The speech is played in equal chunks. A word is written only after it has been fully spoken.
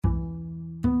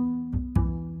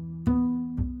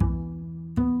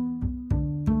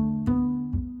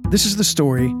This is the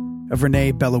story of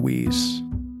Renee Beloise,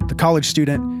 the college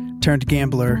student turned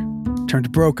gambler,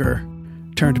 turned broker,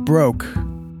 turned broke,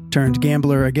 turned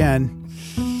gambler again,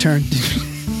 turned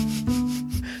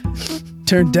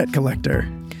debt collector,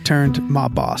 turned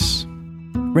mob boss.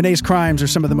 Renee's crimes are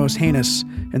some of the most heinous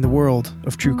in the world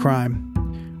of true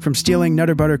crime. From stealing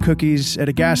Nutter Butter cookies at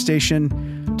a gas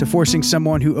station to forcing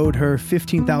someone who owed her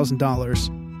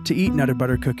 $15,000 to eat Nutter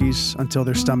Butter cookies until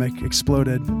their stomach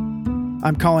exploded.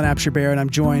 I'm Colin Apsherbear, and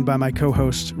I'm joined by my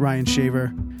co-host, Ryan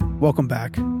Shaver. Welcome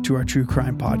back to our True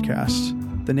Crime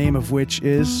Podcast, the name of which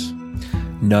is...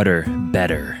 Nutter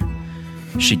Better.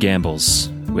 She gambles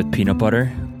with peanut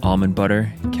butter, almond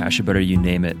butter, cashew butter, you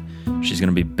name it. She's going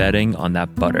to be betting on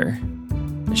that butter,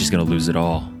 and she's going to lose it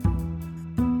all.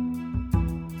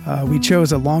 We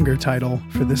chose a longer title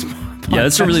for this podcast. Yeah,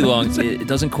 it's a really long... It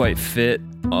doesn't quite fit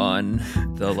on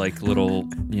the little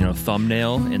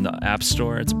thumbnail in the App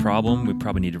Store. It's a problem. We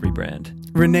probably need to rebrand.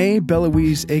 Renee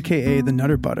Beloise, a.k.a. the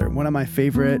Nutter Butter, one of my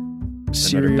favorite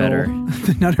cereal...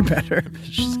 The Nutter Better.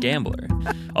 She's a gambler.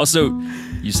 Also,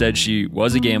 you said she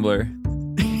was a gambler,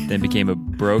 then became a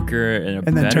broker and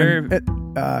then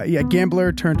better...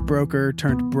 Gambler turned broker,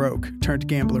 turned broke, turned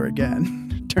gambler again.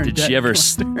 Did she ever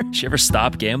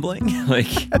stop gambling? Pretty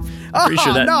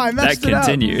sure that I messed it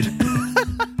continued.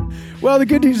 Well, the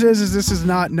good news is this is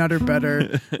not Nutter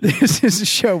Better. This is a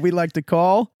show we like to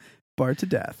call Bar to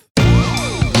Death.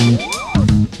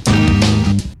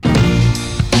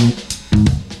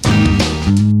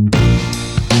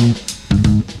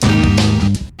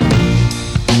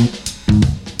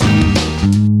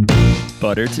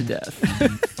 Butter to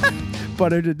death.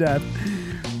 Butter to death.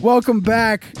 Welcome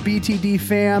back, BTD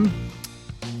fam.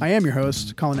 I am your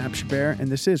host, Colin Apsherbear, and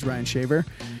this is Ryan Shaver.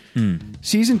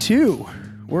 Season 2.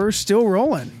 We're still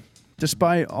rolling,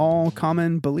 despite all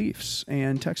common beliefs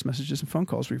and text messages and phone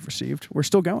calls we've received. We're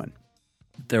still going.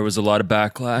 There was a lot of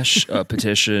backlash,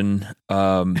 petition.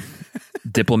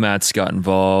 Diplomats got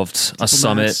involved. A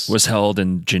summit was held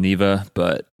in Geneva,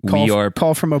 but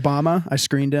call from Obama. I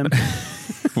screened him.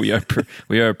 we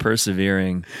are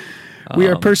persevering. We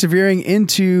are persevering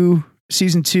into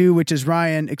season 2, which, as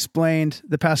Ryan explained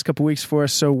the past couple weeks for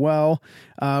us so well,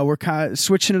 we're kind of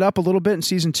switching it up a little bit in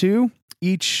season 2.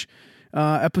 Each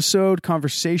episode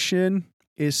conversation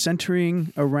is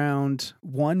centering around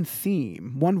one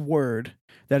theme, one word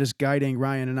that is guiding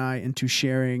Ryan and I into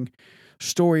sharing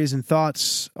stories and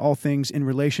thoughts, all things in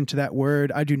relation to that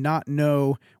word. I do not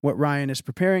know what Ryan is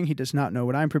preparing. He does not know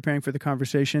what I'm preparing for the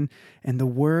conversation. And the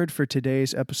word for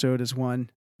today's episode is one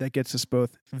that gets us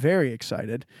both very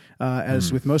excited,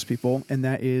 as with most people, and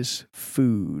that is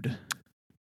food.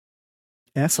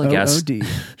 F-O-O-D.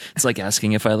 It's like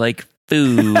asking if I like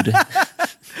food.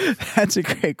 That's a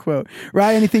great quote.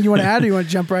 Ryan, anything you want to add, or you want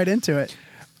to jump right into it?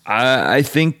 I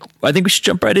think we should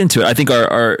jump right into it. I think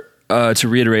our to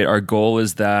reiterate, our goal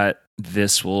is that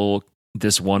this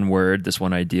one word, this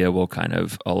one idea will kind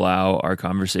of allow our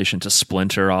conversation to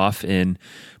splinter off in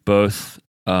both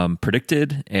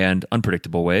predicted and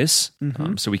unpredictable ways.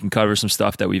 So we can cover some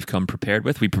stuff that we've come prepared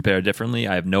with. We prepare differently.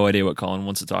 I have no idea what Colin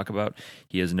wants to talk about.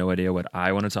 He has no idea what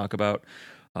I want to talk about.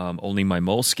 Only my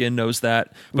moleskin knows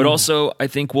that. But also, I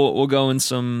think we'll go in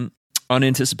some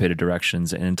unanticipated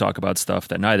directions and talk about stuff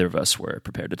that neither of us were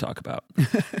prepared to talk about.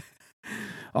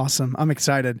 Awesome. I'm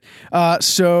excited.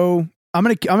 So I'm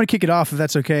gonna kick it off if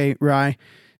that's okay, Rye.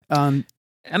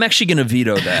 I'm actually going to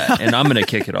veto that, and I'm going to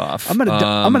kick it off. I'm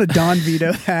gonna Don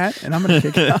veto that, and I'm going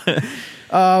to kick it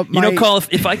off. Cole,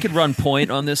 if I could run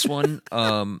point on this one,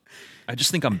 I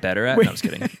just think I'm better at it. No, I was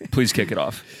kidding. Please kick it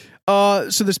off.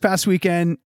 So this past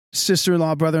weekend,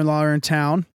 sister-in-law, brother-in-law are in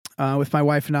town with my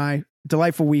wife and I.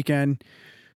 Delightful weekend.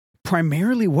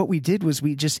 Primarily what we did was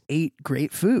we just ate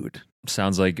great food.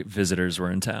 Sounds like visitors were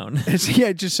in town.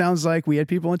 It just sounds like we had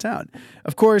people in town.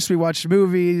 Of course, we watched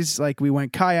movies, we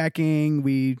went kayaking,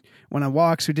 we went on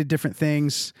walks, we did different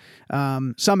things,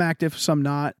 some active, some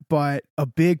not, but a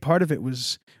big part of it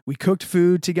was we cooked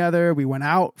food together, we went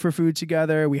out for food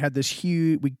together, we had this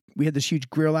huge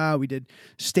grill out, we did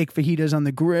steak fajitas on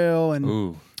the grill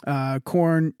and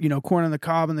corn on the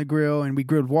cob on the grill, and we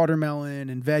grilled watermelon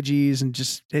and veggies, and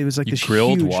just it was like you this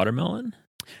grilled huge watermelon.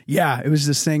 Yeah, it was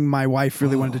this thing my wife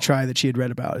really wanted to try that she had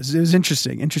read about. It was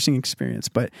interesting experience.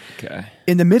 But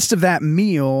in the midst of that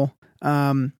meal,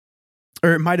 or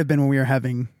it might have been when we were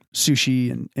having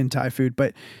sushi and Thai food,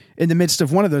 but in the midst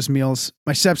of one of those meals,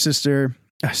 my sister-in-law,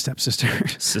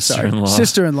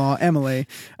 Emily,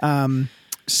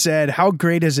 said, "How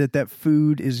great is it that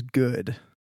food is good?"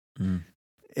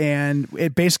 And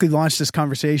it basically launched this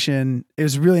conversation. It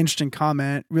was a really interesting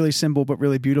comment, really simple, but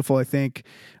really beautiful, I think,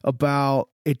 about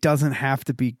it doesn't have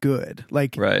to be good.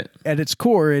 Like Right. at its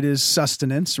core, it is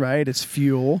sustenance, right? It's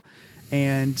fuel.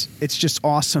 And it's just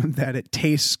awesome that it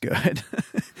tastes good.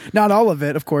 Not all of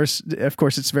it, of course. Of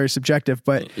course, it's very subjective,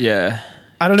 but Yeah.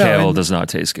 I don't know. Kale does not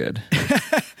taste good.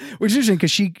 Which is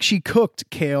interesting because she cooked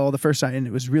kale the first time and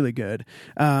it was really good.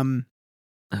 Oh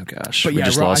gosh, But we yeah,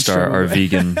 just raw, I lost our struggle with it.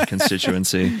 vegan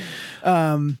constituency.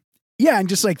 Yeah, and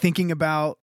just like thinking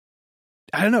about,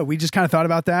 I don't know, we just kind of thought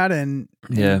about that and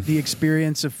Yeah. the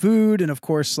experience of food, and of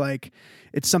course, like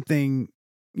it's something.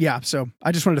 Yeah, so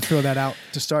I just wanted to throw that out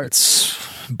to start. It's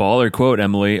baller quote,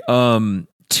 Emily.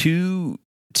 Two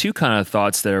kind of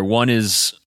thoughts there. One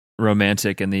is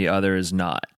romantic, and the other is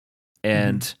not.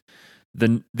 And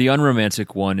the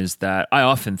unromantic one is that I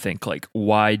often think, like,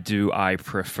 why do I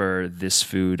prefer this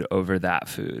food over that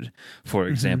food? For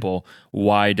example,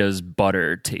 why does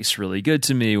butter taste really good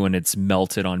to me when it's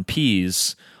melted on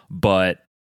peas, but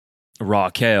raw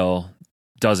kale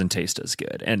doesn't taste as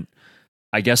good? And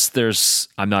I guess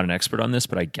I'm not an expert on this,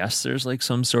 but I guess there's like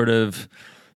some sort of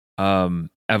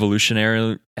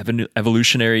evolutionary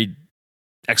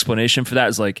explanation for that.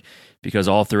 Is like, because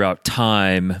all throughout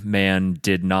time, man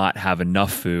did not have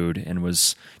enough food and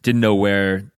didn't know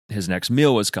where his next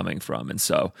meal was coming from, and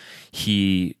so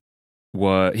he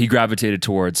gravitated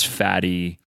towards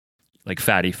fatty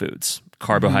foods,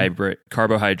 carbohydrate.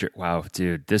 Wow,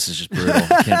 dude, this is just brutal.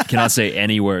 Cannot say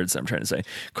any words I'm trying to say.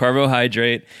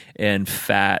 Carbohydrate and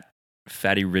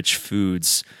fatty rich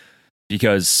foods,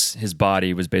 because his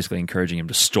body was basically encouraging him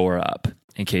to store up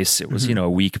in case it was, a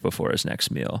week before his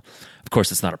next meal. Of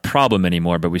course, it's not a problem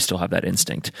anymore, but we still have that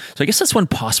instinct. So I guess that's one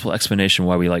possible explanation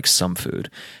why we like some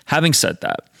food. Having said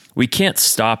that, we can't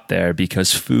stop there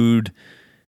because food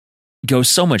goes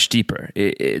so much deeper.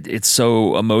 It's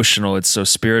so emotional. It's so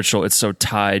spiritual. It's so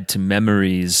tied to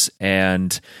memories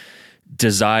and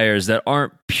desires that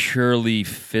aren't purely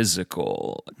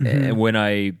physical. And when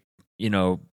I,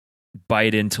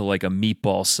 bite into like a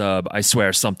meatball sub, I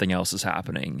swear something else is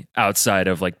happening outside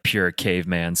of like pure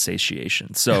caveman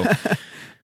satiation. So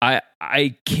I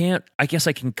guess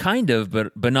I can kind of,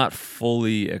 but not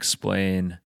fully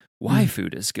explain why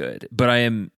food is good, but I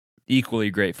am equally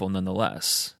grateful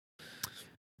nonetheless.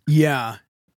 Yeah,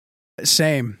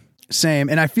 same.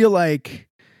 And I feel like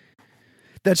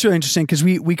that's really interesting because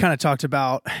we kind of talked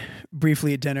about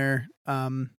briefly at dinner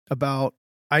about,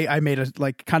 I made a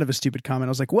like kind of a stupid comment.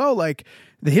 I was like, well, like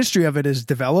the history of it is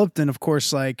developed. And of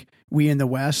course, like we in the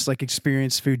West, like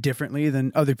experience food differently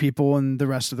than other people in the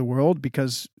rest of the world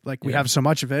because like we have so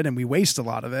much of it and we waste a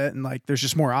lot of it. And like, there's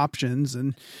just more options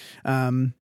and,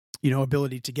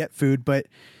 ability to get food. But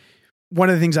one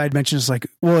of the things I had mentioned is like,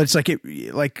 well, it's like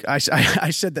I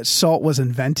said that salt was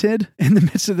invented in the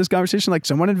midst of this conversation. Like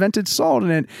someone invented salt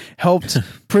and it helped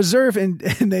preserve, and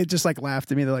they just like laughed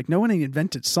at me. They're like, no one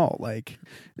invented salt. Like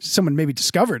someone maybe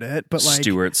discovered it, but like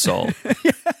Stuart Salt.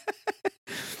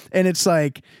 And it's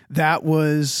like that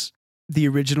was the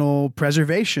original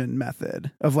preservation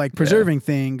method of like preserving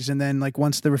things. And then like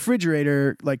once the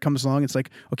refrigerator like comes along, it's like,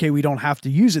 okay, we don't have to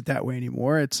use it that way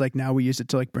anymore. It's like now we use it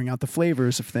to like bring out the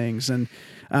flavors of things. And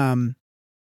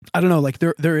I don't know, like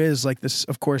there is like this,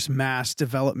 of course, mass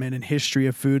development and history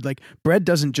of food. Like bread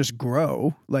doesn't just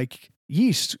grow, like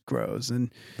yeast grows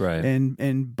and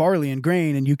barley and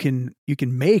grain, and you can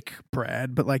make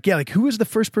bread. But like, yeah, like who was the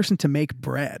first person to make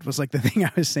bread was like the thing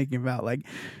I was thinking about. Like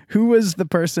who was the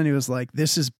person who was like,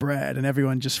 this is bread, and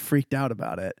everyone just freaked out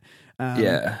about it.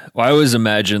 Well, I always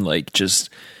imagine like just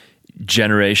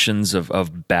generations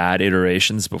of bad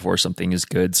iterations before something is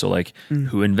good. So like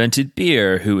who invented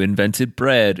beer, who invented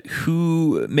bread,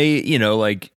 who made,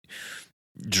 like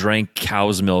drank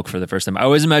cow's milk for the first time. I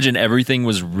always imagine everything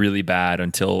was really bad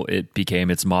until it became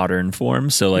its modern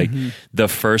form. So like the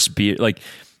first beer, like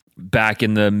back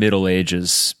in the Middle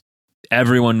Ages,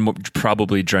 everyone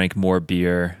probably drank more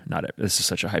beer. This is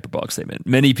such a hyperbolic statement.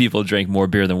 Many people drank more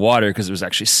beer than water because it was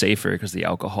actually safer because the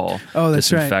alcohol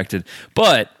disinfected. Right.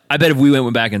 But I bet if we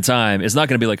went back in time, it's not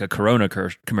going to be like a Corona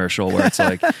commercial where it's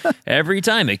like every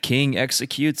time a king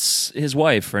executes his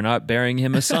wife for not bearing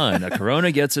him a son, a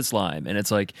Corona gets its lime. And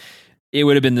it's like, it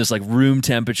would have been this like room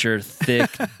temperature, thick,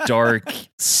 dark,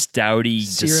 stouty,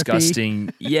 syrupy,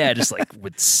 disgusting. Yeah, just like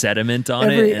with sediment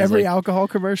on it. Every alcohol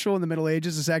commercial in the Middle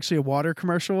Ages is actually a water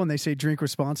commercial, and they say drink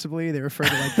responsibly. They refer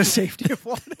to like the safety of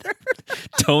water.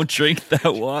 Don't drink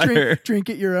that water. Drink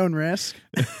at your own risk.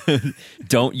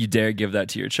 Don't you dare give that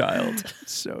to your child.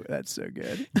 That's so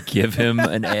good. Give him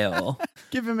an ale.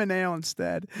 Give him an ale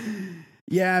instead.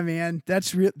 Yeah, man, that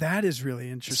is really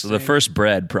interesting. So the first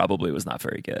bread probably was not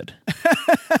very good.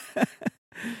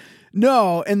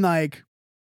 No, and like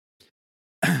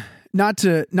not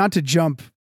to jump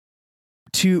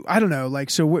I don't know, like,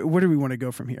 so where do we want to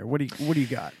go from here? What do you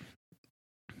got?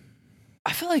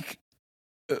 I feel like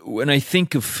when I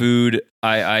think of food,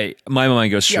 my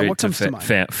mind goes straight to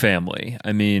family.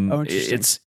 I mean,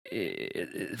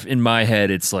 in my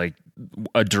head, it's like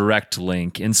a direct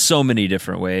link in so many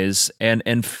different ways,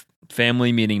 and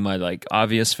family meaning my like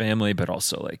obvious family, but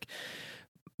also like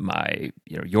my,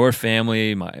 your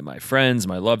family, my friends,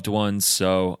 my loved ones.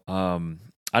 So,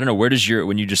 I don't know,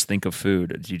 when you just think of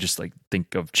food, do you just like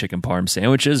think of chicken parm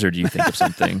sandwiches, or do you think of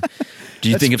something,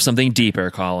 think of something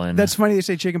deeper, Colin? That's funny they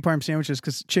say chicken parm sandwiches,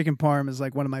 because chicken parm is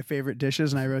like one of my favorite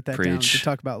dishes, and I wrote that down to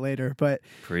talk about later. But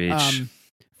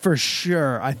for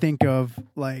sure, I think of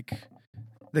like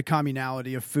the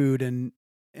communality of food, and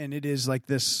it is like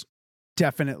this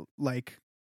definite like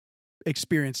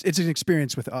experience. It's an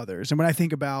experience with others. And when I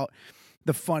think about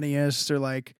the funniest or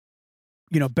like,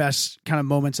 best kind of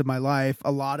moments of my life,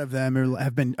 a lot of them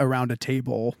have been around a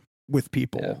table with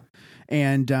people. Yeah.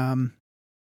 And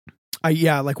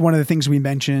like one of the things we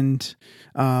mentioned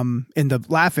in the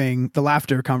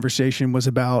laughter conversation was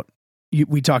about,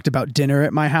 we talked about dinner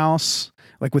at my house,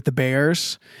 like with the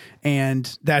Bears.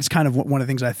 And that's kind of one of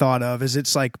the things I thought of, is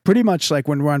it's like pretty much like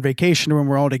when we're on vacation or when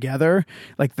we're all together,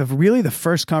 like the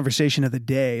first conversation of the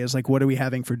day is like, what are we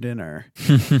having for dinner?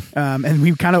 And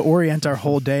we kind of orient our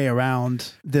whole day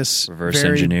around this reverse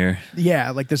engineer.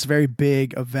 Yeah. Like this very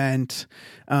big event,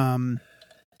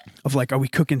 of like, are we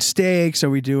cooking steaks? Are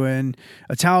we doing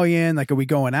Italian? Like, are we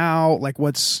going out? Like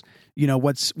what's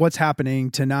happening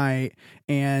tonight?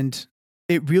 And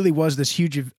it really was this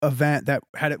huge event that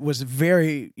was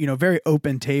very, very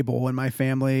open table in my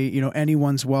family.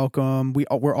 Anyone's welcome.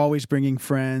 We're always bringing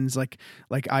friends, like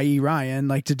i.e. Ryan,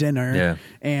 like to dinner,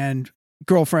 and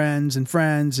girlfriends and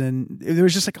friends. And there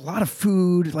was just like a lot of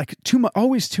food, like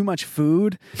always too much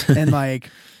food, and like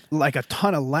a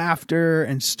ton of laughter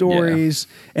and stories.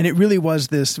 Yeah. And it really was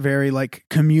this very like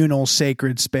communal,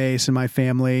 sacred space in my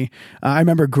family. I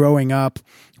remember growing up,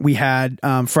 we had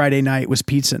Friday night was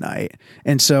pizza night.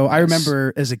 And so I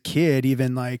remember as a kid,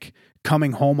 even like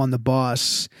coming home on the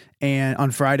bus and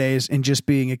on Fridays and just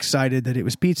being excited that it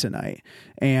was pizza night.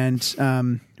 And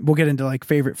we'll get into like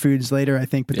favorite foods later, I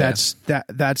think, but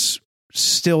that's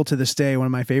still to this day one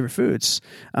of my favorite foods,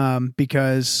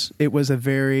 because it was a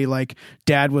very like,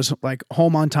 dad was like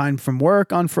home on time from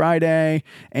work on Friday,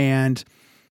 and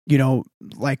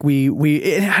like I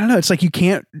don't know, it's like you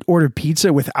can't order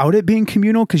pizza without it being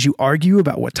communal, because you argue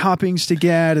about what toppings to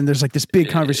get, and there's like this big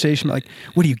conversation about like,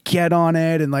 what do you get on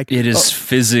it? And like, it is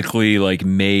physically like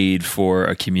made for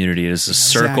a community. It is a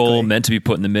circle meant to be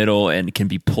put in the middle and can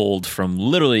be pulled from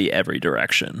literally every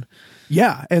direction.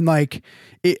 Yeah. And like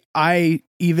I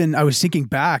was thinking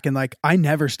back, and like, I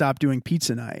never stopped doing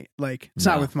pizza night. Like it's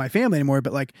not with my family anymore,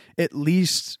 but like at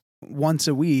least once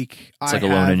a week. It's like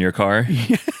alone in your car.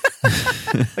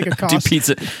 Like a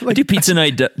Costco. I do pizza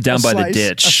night down by the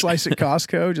ditch. A slice at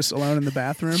Costco, just alone in the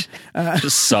bathroom.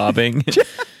 Just sobbing.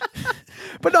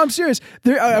 But no, I'm serious.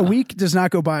 A week does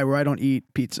not go by where I don't eat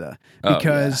pizza,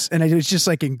 because, and it's just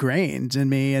like ingrained in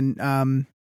me. And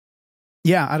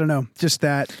I don't know, just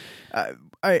that.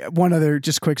 One other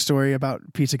just quick story about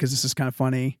pizza, because this is kind of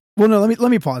funny. Well, no,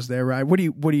 let me pause there, right? What do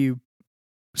you?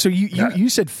 So you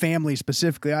said family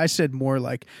specifically. I said more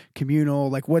like communal.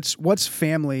 Like what's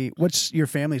family? What's your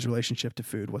family's relationship to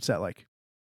food? What's that like?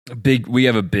 We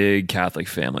have a big Catholic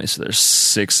family, so there's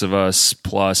 6 of us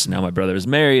plus. Now my brother is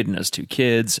married and has 2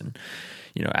 kids, and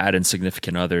add in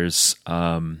significant others.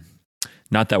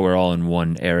 Not that we're all in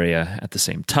one area at the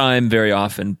same time very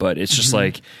often, but it's just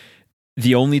like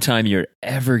the only time you're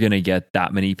ever going to get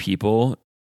that many people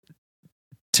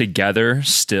together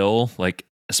still, like,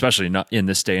 especially not in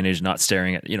this day and age, not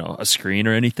staring at, a screen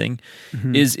or anything,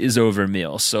 is over a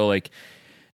meal. So like,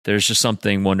 there's just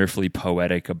something wonderfully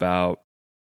poetic about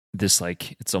this.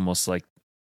 Like, it's almost like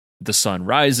the sun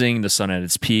rising, the sun at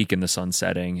its peak, and the sun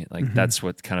setting. Like that's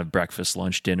what kind of breakfast,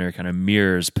 lunch, dinner kind of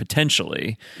mirrors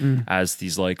potentially as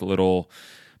these like little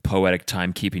poetic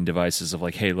timekeeping devices of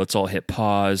like, hey, let's all hit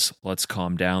pause, let's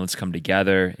calm down, let's come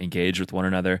together, engage with one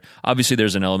another. Obviously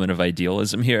there's an element of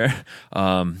idealism here.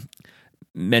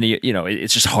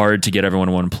 It's just hard to get everyone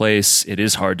in one place. It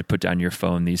is hard to put down your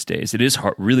phone these days. It is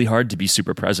really hard to be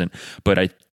super present. But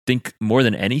I think more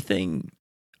than anything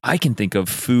I can think of,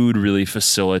 food really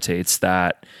facilitates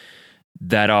that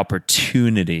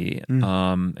opportunity.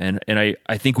 And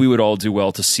I think we would all do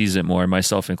well to seize it more,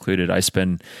 myself included. I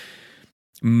spend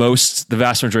the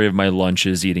vast majority of my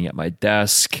lunches eating at my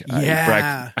desk.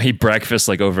 Yeah. I eat breakfast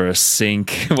like over a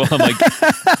sink while I'm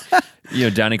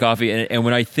like, downing coffee. And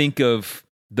when I think of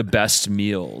the best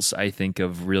meals, I'm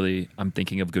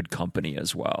thinking of good company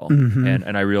as well.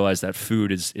 And I realize that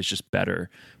food is just better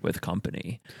with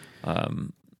company.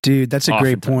 Dude, that's a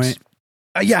great point.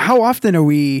 Yeah. How often are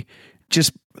we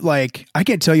just like, I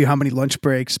can't tell you how many lunch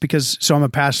breaks, because I'm a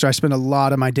pastor. I spend a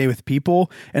lot of my day with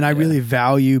people, and I really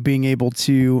value being able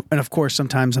to, and of course,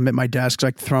 sometimes I'm at my desk,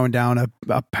 like throwing down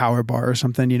a power bar or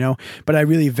something, but I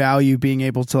really value being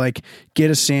able to like get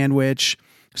a sandwich,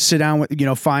 sit down with,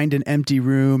 find an empty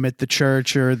room at the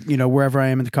church or, wherever I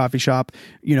am in the coffee shop,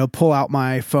 pull out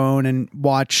my phone and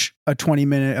watch a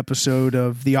 20-minute episode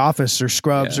of The Office or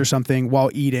Scrubs or something while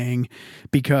eating,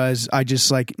 because I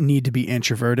just like need to be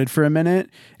introverted for a minute.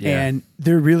 Yeah. And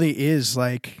there really is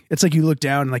like, it's like you look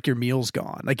down and like your meal's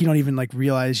gone. Like you don't even like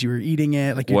realize you were eating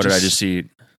it. Like, what did I just eat?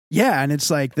 Yeah. And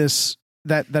it's like this,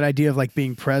 that idea of like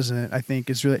being present, I think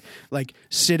is really like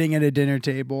sitting at a dinner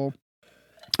table,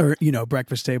 or,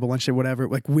 breakfast table, lunch table, whatever,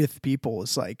 like with people.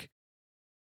 Is like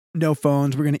no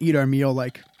phones. We're going to eat our meal.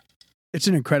 Like it's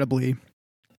an incredibly,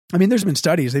 there's been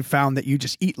studies. They've found that you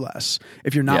just eat less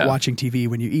if you're not watching TV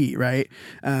when you eat, right?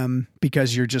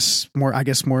 Because you're just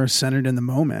more centered in the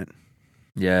moment.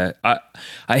 Yeah.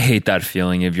 I hate that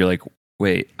feeling if you're like,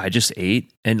 wait, I just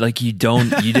ate. And like, you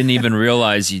didn't even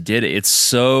realize you did it. It's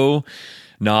so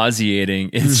nauseating.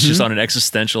 It's just on an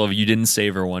existential level. You didn't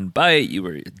savor one bite. You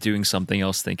were doing something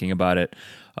else, thinking about it.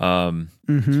 And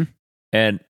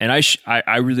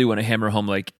I really want to hammer home,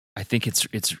 like, I think it's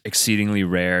exceedingly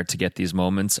rare to get these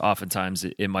moments. Oftentimes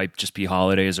it might just be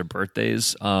holidays or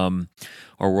birthdays. Our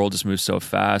world just moves so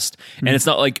fast. And it's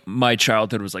not like my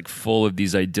childhood was like full of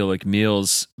these idyllic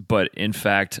meals, but in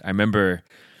fact, I remember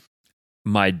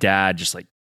my dad just like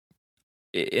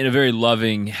in a very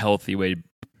loving, healthy way,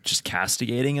 just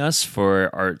castigating us for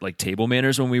our like table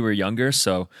manners when we were younger.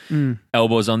 So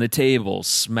elbows on the table,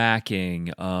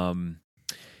 smacking,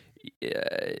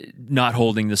 not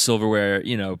holding the silverware,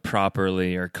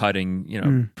 properly, or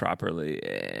cutting, properly.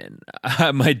 And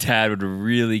my dad would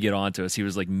really get onto us. He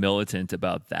was like militant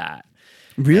about that.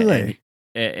 Really?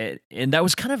 And that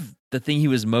was kind of the thing he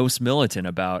was most militant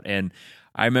about. And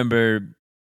I remember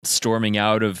storming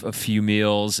out of a few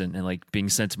meals and like being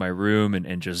sent to my room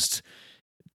and just,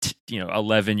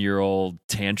 11-year-old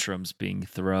tantrums being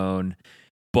thrown.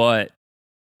 But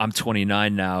I'm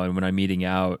 29 now, and when I'm eating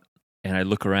out and I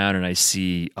look around and I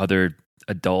see other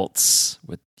adults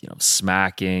with,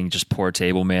 smacking, just poor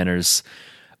table manners,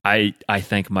 I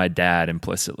thank my dad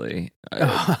implicitly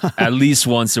at least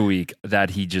once a week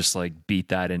that he just like beat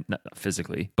that in, not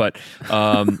physically, but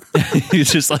he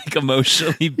just like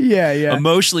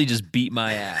emotionally just beat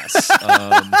my ass.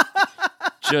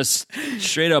 Just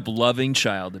straight up loving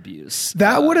child abuse.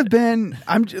 That would have been,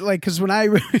 I'm like, because when I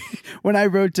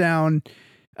wrote down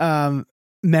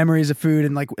memories of food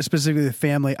and like specifically the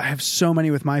family, I have so many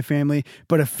with my family,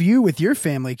 but a few with your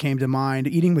family came to mind,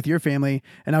 eating with your family.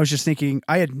 And I was just thinking,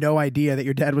 I had no idea that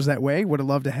your dad was that way. Would have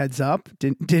loved a heads up.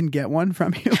 Didn't get one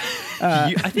from you.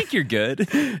 I think you're good.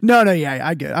 No,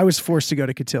 yeah, I was forced to go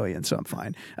to Cotillion, so I'm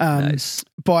fine. Nice.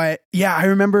 But yeah, I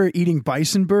remember eating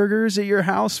bison burgers at your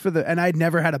house and I'd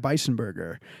never had a bison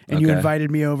burger, and you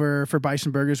invited me over for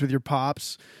bison burgers with your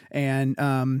pops, and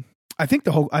I think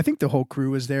the whole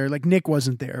crew was there. Like Nick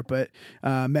wasn't there, but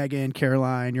Megan,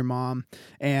 Caroline, your mom,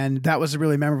 and that was a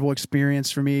really memorable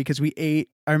experience for me because I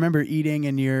remember eating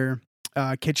in your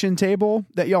kitchen table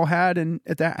that y'all had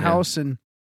at that house, and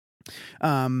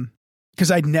because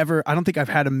I don't think I've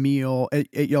had a meal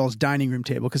at y'all's dining room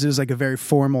table because it was like a very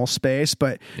formal space,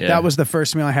 but that was the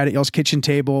first meal I had at y'all's kitchen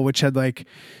table, which had like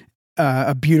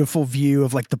a beautiful view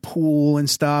of like the pool and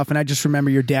stuff. And I just remember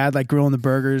your dad like grilling the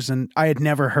burgers, and I had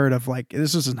never heard of like,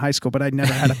 this was in high school, but I'd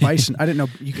never had a bison. I didn't know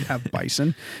you could have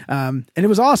bison. And it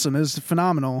was awesome. It was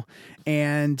phenomenal.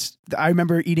 And I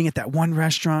remember eating at that one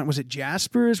restaurant. Was it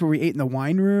Jasper's, where we ate in the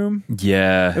wine room?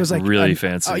 Yeah. It was like really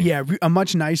fancy. A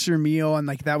much nicer meal. And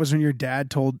like, that was when your dad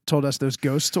told us those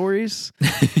ghost stories.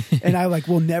 And I like,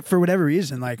 for whatever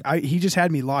reason, like he just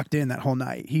had me locked in that whole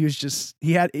night.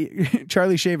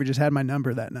 Charlie Shaver just had my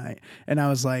number that night. And I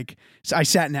was like, so I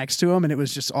sat next to him, and it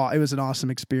was an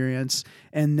awesome experience.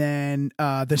 And then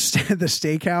the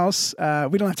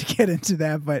steakhouse, we don't have to get into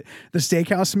that, but the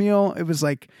steakhouse meal, it was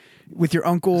like with your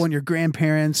uncle and your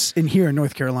grandparents here in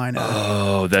North Carolina.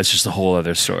 Oh, that's just a whole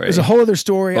other story. It's a whole other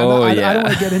story. I don't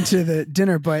want to get into the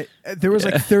dinner, but there was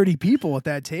like 30 people at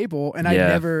that table, and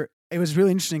it was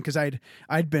really interesting because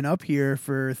I'd been up here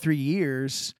for 3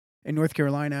 years in North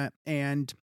Carolina,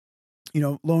 and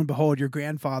lo and behold, your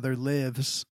grandfather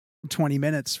lives 20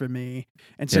 minutes from me.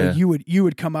 And so you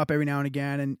would come up every now and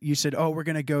again, and you said, "Oh, we're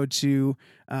going to go to,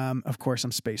 of course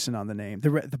I'm spacing on the name,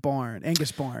 the barn,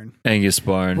 Angus Barn. Angus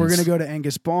Barn. We're going to go to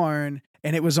Angus Barn."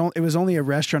 And it was only a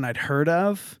restaurant I'd heard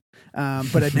of,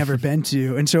 but I'd never been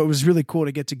to. And so it was really cool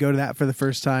to get to go to that for the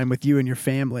first time with you and your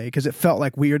family, because it felt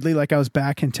like weirdly like I was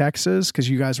back in Texas because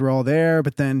you guys were all there.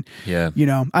 But then, you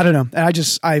know, I don't know.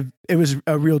 It was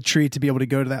a real treat to be able to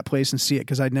go to that place and see it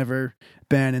because I'd never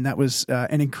been. And that was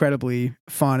an incredibly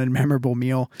fun and memorable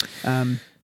meal.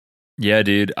 Yeah,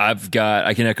 dude, I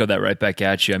can echo that right back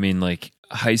at you. I mean, like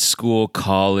high school,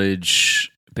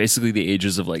 college, basically the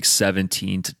ages of like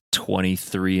 17 to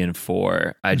 23 and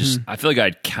 4. I feel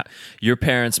like your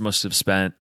parents must have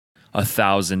spent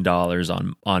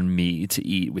 $1,000 on me to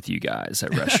eat with you guys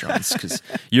at restaurants, because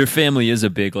your family is a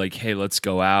big like, hey, let's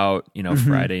go out, you know,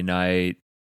 Friday night,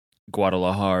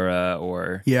 Guadalajara,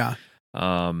 or you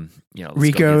know,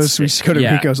 Rico's. We used to go to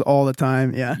Rico's all the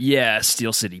time. Yeah,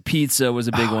 Steel City Pizza was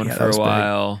a big one for a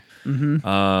while.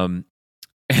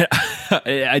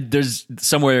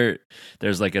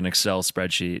 There's like an Excel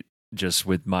spreadsheet just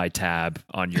with my tab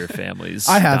on your family's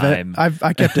I have dime. it.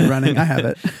 I kept it running. I have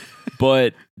it.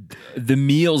 But the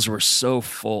meals were so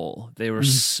full. They were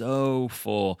so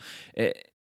full. And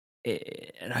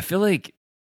I feel like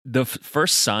the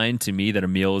first sign to me that a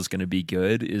meal is going to be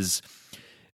good is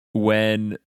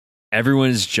when everyone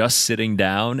is just sitting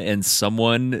down and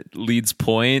someone leads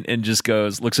point and just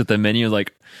looks at the menu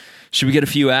like, should we get a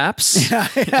few apps?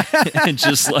 And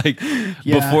just like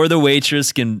before the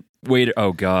waitress can wait.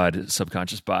 Oh God,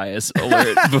 subconscious bias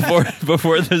alert.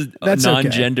 before the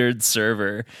non-gendered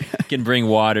server can bring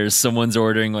waters, someone's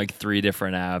ordering like 3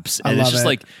 different apps. And it's just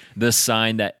like the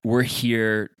sign that we're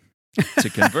here to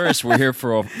converse. We're here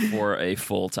for a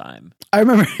full time. I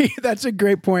remember that's a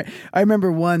great point. I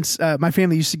remember once my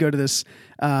family used to go to this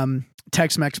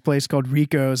Tex-Mex place called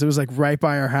Rico's. It was like right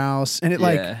by our house, and it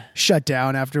like shut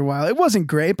down after a while. It wasn't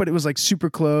great, but it was like super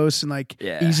close and like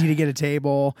easy to get a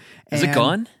table. Is it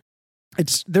gone?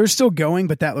 They're still going,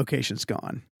 but that location's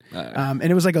gone. And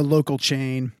it was like a local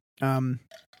chain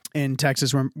in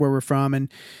Texas where we're from. And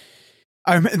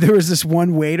there was this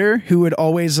one waiter who would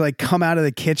always like come out of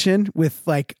the kitchen with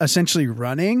like essentially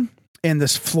running, and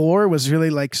this floor was really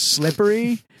like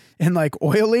slippery and like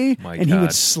oily, he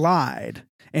would slide.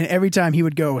 And every time he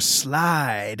would go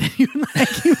slide, he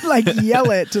would like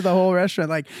yell it to the whole restaurant,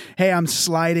 like, "Hey, I'm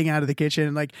sliding out of the kitchen."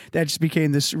 And like that just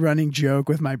became this running joke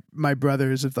with my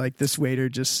brothers of like this waiter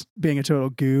just being a total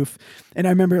goof. And I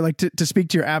remember like to speak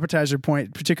to your appetizer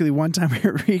point, particularly one time we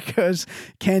were at Rico's,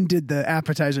 Ken did the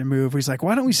appetizer move. He's like,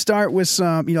 "Why don't we start with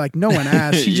some?" You know, like no one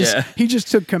asked. He just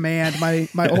took command. My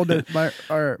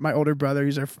older brother,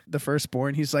 he's the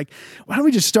firstborn. He's like, "Why don't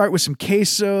we just start with some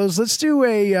quesos? Let's do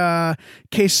a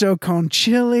queso con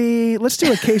chili. Let's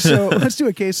do a queso. Let's do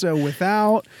a queso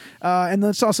without, and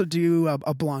let's also do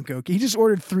a blanco." He just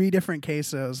ordered 3 different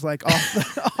quesos, like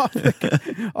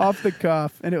off the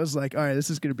cuff, and it was like, all right,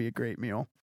 this is going to be a great meal.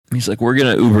 He's like, "We're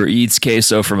gonna Uber Eats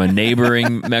queso from a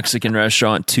neighboring Mexican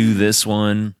restaurant to this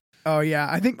one." Oh yeah,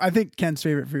 I think Ken's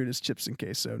favorite food is chips and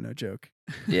queso. No joke.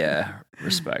 Yeah,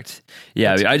 respect.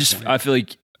 Yeah, I feel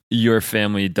like your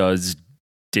family does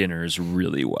dinners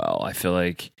really well. I feel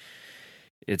like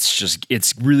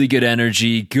it's really good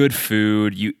energy, good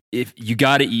food. If you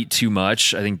got to eat too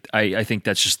much, I think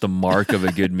that's just the mark of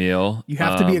a good meal. You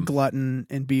have to be a glutton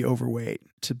and be overweight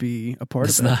to be a part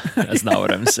of it. That's not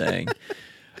what I'm saying.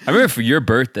 I remember for your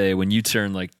birthday when you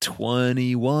turned like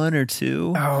 21 or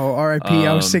 2. Oh, R.I.P.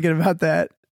 I was thinking about that.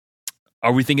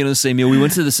 Are we thinking of the same meal? We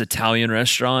went to this Italian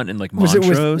restaurant in like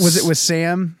Montrose. Was it with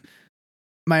Sam?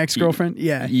 My ex-girlfriend?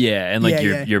 Yeah. Yeah, and like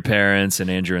your parents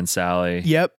and Andrew and Sally.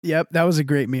 Yep. That was a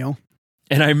great meal.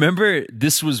 And I remember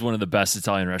this was one of the best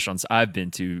Italian restaurants I've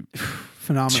been to.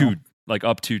 Phenomenal.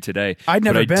 Up to today. I'd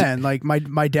never been. Like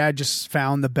my dad just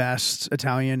found the best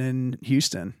Italian in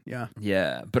Houston. Yeah.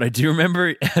 Yeah. But I do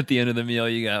remember at the end of the meal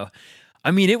you go,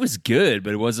 I mean, it was good,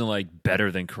 but it wasn't like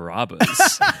better than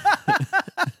Carrabba's.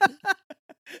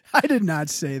 I did not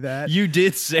say that. You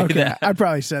did say that. I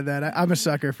probably said that. I'm a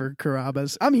sucker for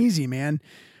Carrabba's. I'm easy, man.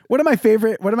 One of my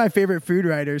favorite food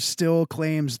writers still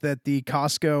claims that the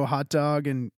Costco hot dog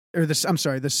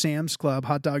the Sam's Club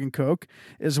hot dog and Coke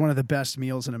is one of the best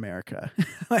meals in America.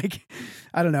 Like,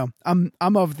 I don't know. I'm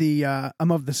of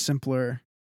the simpler.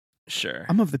 Sure.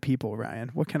 I'm of the people, Ryan.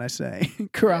 What can I say?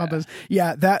 Carrabba's.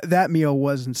 Yeah, that meal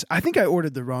wasn't. I think I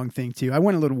ordered the wrong thing too. I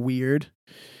went a little weird.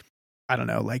 I don't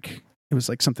know, like it was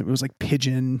like something. It was like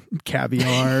pigeon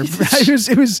caviar.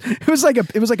 it was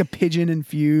like a pigeon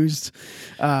infused.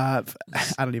 I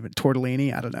don't even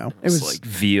tortellini. I don't know. It was like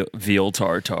veal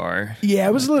tartare. Yeah,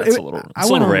 it was a little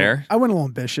rare. I went a little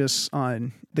ambitious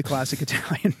on the classic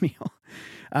Italian meal.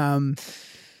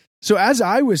 So as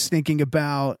I was thinking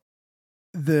about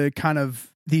the kind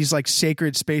of these like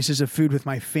sacred spaces of food with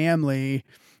my family,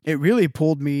 it really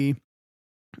pulled me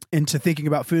into thinking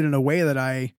about food in a way that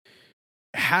I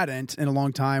hadn't in a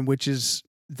long time, which is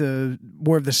the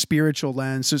more of the spiritual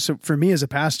lens. So for me as a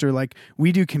pastor, like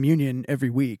we do communion every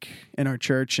week in our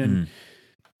church, and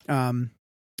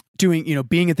doing,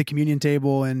 being at the communion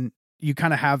table, and you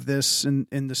kind of have this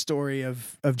in the story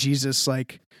of Jesus,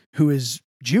 like who is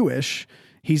Jewish.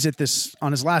 He's at this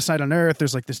on his last night on earth.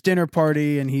 There's like this dinner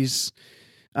party, and he's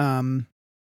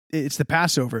it's the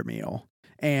Passover meal,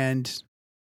 and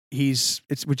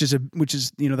which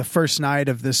is the first night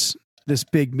of this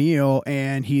big meal,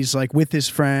 and he's like with his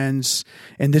friends,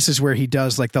 and this is where he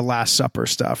does like the Last Supper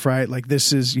stuff, right? Like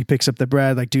he picks up the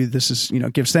bread, like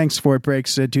gives thanks for it,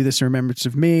 breaks it, do this in remembrance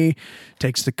of me,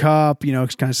 takes the cup,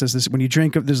 kind of says this, when you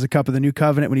drink of, this is the cup of the new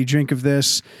covenant, when you drink of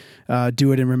this,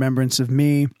 do it in remembrance of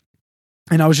me.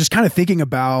 And I was just kind of thinking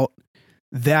about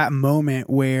that moment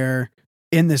where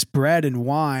in this bread and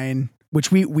wine,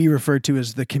 which we refer to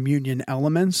as the communion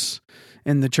elements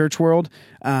in the church world,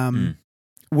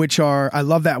 which are, I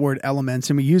love that word elements,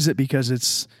 and we use it because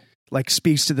it's like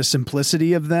speaks to the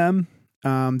simplicity of them,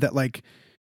 that like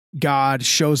God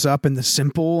shows up in the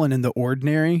simple and in the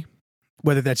ordinary,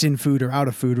 whether that's in food or out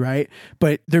of food, right?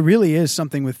 But there really is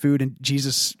something with food, and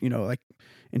Jesus, like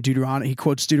in Deuteronomy, he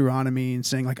quotes Deuteronomy and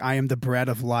saying like, I am the bread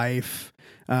of life.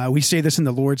 We say this in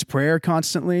the Lord's Prayer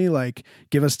constantly, like,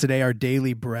 give us today our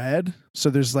daily bread. So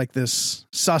there's like this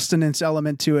sustenance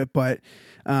element to it, but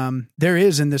there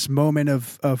is in this moment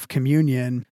of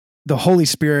communion, the Holy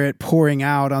Spirit pouring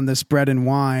out on this bread and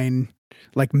wine,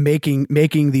 like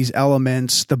making these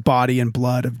elements the body and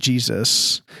blood of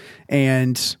Jesus.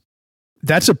 And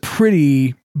that's a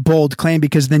pretty bold claim,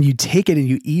 because then you take it and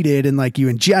you eat it and like you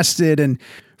ingest it. And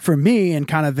for me, and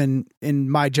kind of in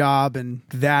my job, and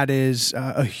that is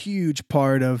a huge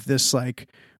part of this, like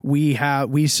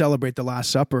we celebrate the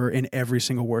Last Supper in every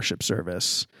single worship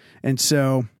service. And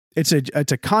so it's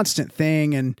a constant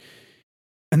thing. And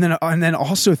then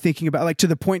also thinking about, like, to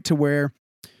the point to where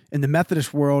in the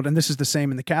Methodist world, and this is the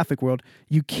same in the Catholic world,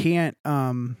 you can't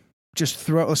just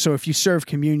throw. So if you serve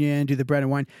communion, do the bread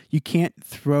and wine, you can't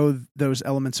throw those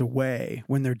elements away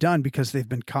when they're done, because they've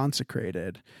been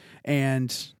consecrated.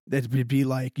 And it would be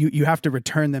like, you have to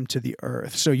return them to the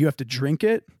earth. So you have to drink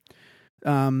it.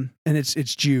 And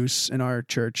it's juice in our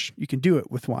church. You can do it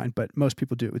with wine, but most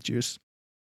people do it with juice.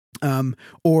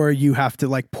 Or you have to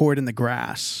like pour it in the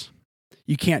grass.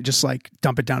 You can't just like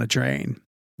dump it down a drain.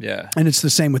 Yeah. And it's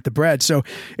the same with the bread. So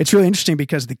it's really interesting,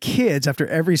 because the kids after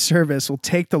every service will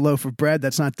take the loaf of bread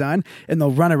that's not done, and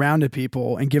they'll run around to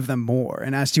people and give them more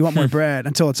and ask, do you want more bread,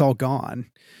 until it's all gone.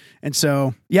 And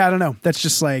so, yeah, I don't know. That's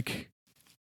just like,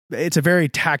 it's a very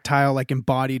tactile, like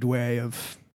embodied way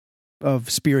of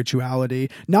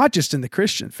spirituality, not just in the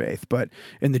Christian faith, but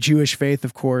in the Jewish faith,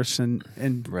 of course, and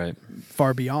right,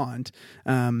 far beyond.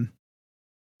 And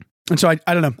so I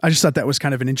don't know. I just thought that was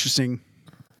kind of an interesting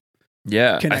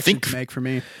connection to make for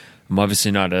me. I'm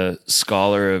obviously not a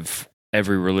scholar of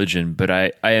every religion, but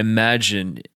I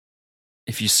imagine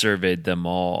if you surveyed them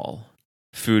all,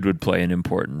 food would play an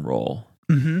important role.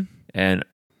 Mm-hmm. And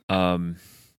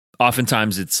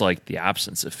oftentimes it's like the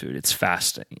absence of food. It's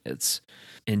fasting. It's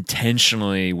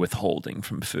intentionally withholding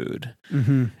from food,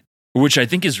 mm-hmm. which I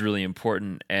think is really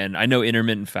important. And I know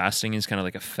intermittent fasting is kind of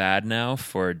like a fad now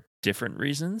for different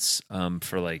reasons,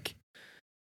 for like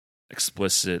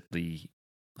explicitly,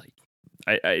 like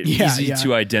easy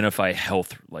to identify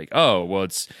health, like, oh, well,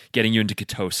 it's getting you into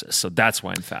ketosis, so that's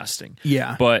why I'm fasting.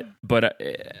 Yeah. But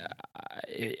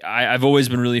I've always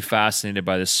been really fascinated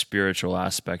by the spiritual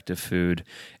aspect of food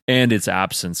and its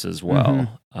absence as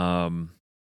well.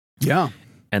 Mm-hmm.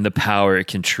 And the power it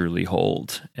can truly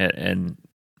hold. And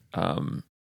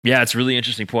it's a really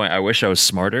interesting point. I wish I was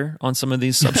smarter on some of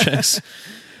these subjects.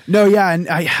 No, yeah, and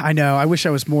I know. I wish I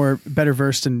was better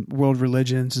versed in world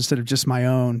religions instead of just my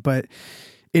own, but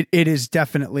it is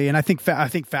definitely, and I think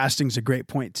fasting's a great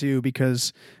point too,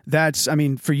 because that's, I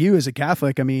mean, for you as a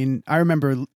Catholic, I mean, I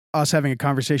remember us having a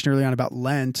conversation early on about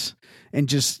Lent and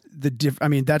just I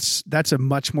mean, that's a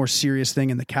much more serious thing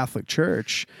in the Catholic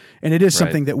Church, and it is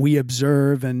something that we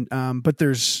observe. And but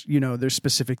there's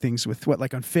specific things with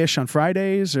like on fish on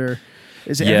Fridays, or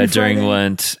is it every during Friday?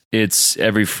 Lent? It's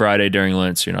every Friday during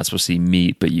Lent. So you're not supposed to eat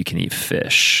meat, but you can eat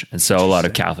fish. And so a lot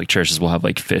of Catholic churches will have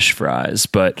like fish fries,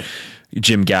 but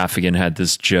Jim Gaffigan had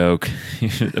this joke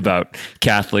about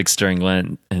Catholics during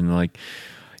Lent, and like,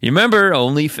 you remember,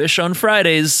 only fish on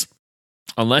Fridays,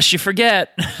 unless you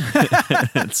forget.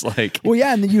 It's like, well,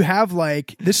 yeah, and then you have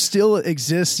like this still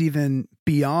exists even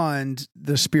beyond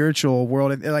the spiritual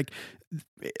world. Like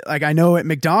I know at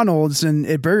McDonald's and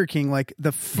at Burger King, like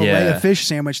the filet of fish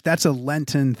sandwich, that's a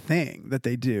Lenten thing that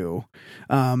they do,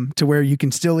 to where you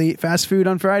can still eat fast food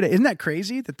on Friday. Isn't that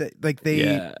crazy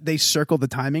that they circle the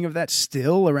timing of that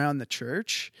still around the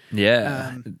church?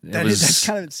 Yeah, that's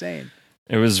kind of insane.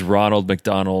 It was Ronald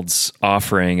McDonald's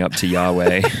offering up to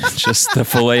Yahweh. Just the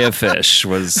filet of fish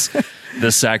was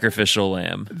the sacrificial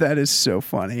lamb. That is so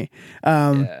funny.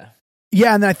 Yeah,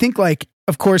 and I think like,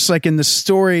 of course, like in the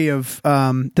story of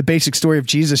the basic story of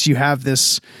Jesus, you have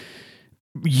this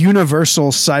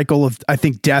universal cycle of, I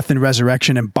think, death and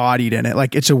resurrection embodied in it.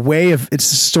 Like it's a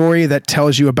story that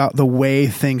tells you about the way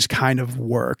things kind of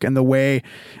work, and the way,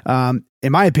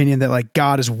 in my opinion, that like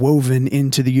God is woven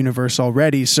into the universe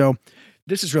already. So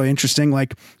this is really interesting.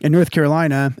 Like in North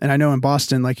Carolina, and I know in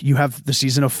Boston, like you have the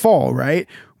season of fall, right?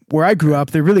 Where I grew up,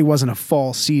 there really wasn't a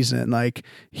fall season. Like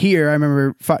here, I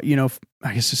remember,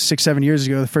 I guess 6-7 years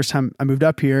ago, the first time I moved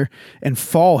up here and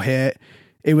fall hit,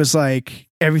 it was like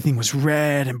everything was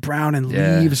red and brown and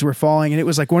leaves were falling. And it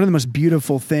was like one of the most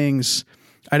beautiful things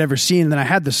I'd ever seen. And then I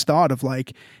had this thought of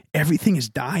like, everything is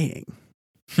dying.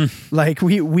 Like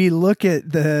we look at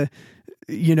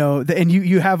and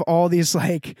you have all these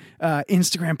like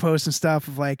Instagram posts and stuff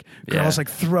of like girls like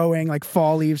throwing like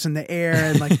fall leaves in the air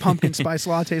and like pumpkin spice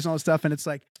lattes and all this stuff. And it's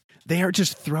like, they are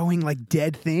just throwing like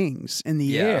dead things in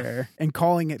the air and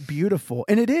calling it beautiful.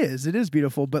 And it is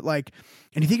beautiful. But like,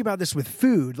 and you think about this with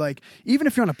food, like even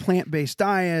if you're on a plant-based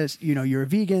diet, you're a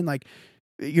vegan, like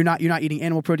you're not eating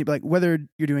animal protein, but like whether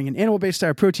you're doing an animal-based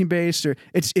diet or protein-based, or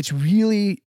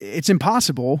it's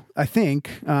impossible, I think.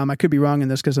 I could be wrong in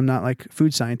this because I'm not like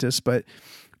food scientist, but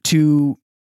to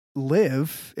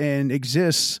live and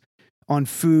exist on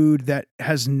food that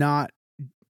is not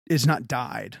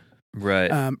died.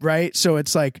 Right. Right. So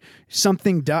it's like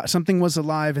something was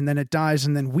alive and then it dies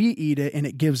and then we eat it and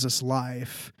it gives us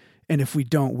life. And if we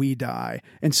don't, we die.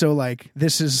 And so like,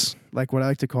 this is like what I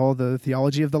like to call the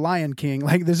theology of the Lion King.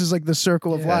 Like this is like the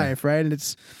circle of life. Right. And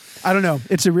it's, I don't know.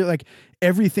 It's a real, like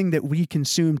everything that we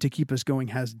consume to keep us going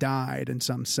has died in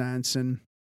some sense. And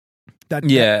that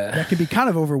can be kind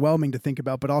of overwhelming to think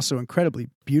about, but also incredibly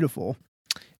beautiful.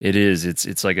 It is.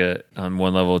 It's like on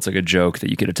one level, it's like a joke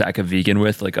that you could attack a vegan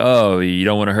with, like, oh, you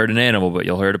don't want to hurt an animal, but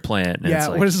you'll hurt a plant. And yeah. It's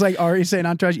like, what is it like Ari saying?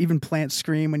 Entourage, even plants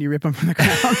scream when you rip them from the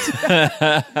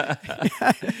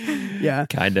ground. Yeah.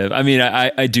 Kind of. I mean,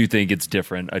 I do think it's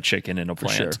different, a chicken and a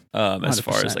plant, sure. As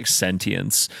far as like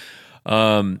sentience.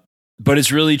 But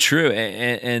it's really true.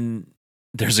 And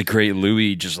there's a great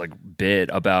Louis just like bit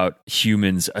about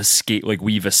humans escape, like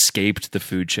we've escaped the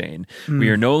food chain. We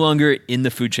are no longer in the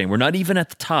food chain. We're not even at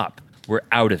the top. We're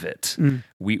out of it.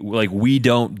 We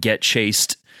don't get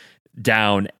chased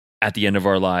down at the end of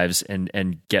our lives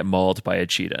and get mauled by a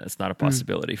cheetah. It's not a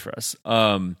possibility for us.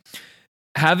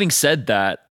 Having said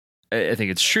that, I think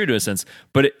it's true to a sense,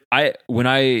 but when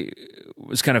I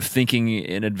was kind of thinking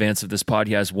in advance of this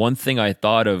podcast, one thing I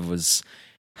thought of was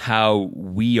how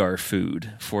we are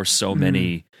food for so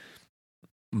many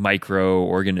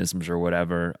microorganisms or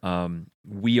whatever.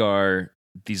 We are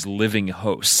these living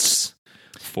hosts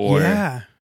for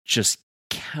just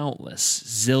countless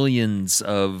zillions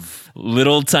of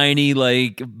little tiny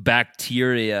like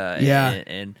bacteria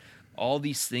and all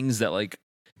these things that like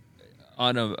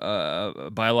on a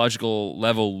biological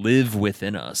level live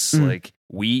within us. Like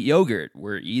we eat yogurt,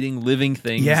 we're eating living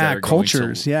things. Yeah,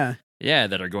 cultures.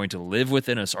 That are going to live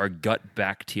within us, our gut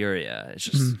bacteria. It's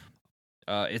just,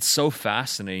 it's so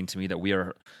fascinating to me that we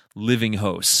are living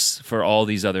hosts for all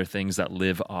these other things that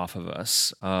live off of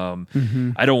us. I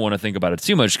don't want to think about it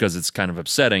too much because it's kind of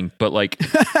upsetting, but like,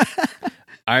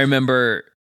 I remember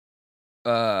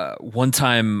one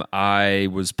time I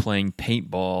was playing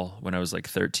paintball when I was like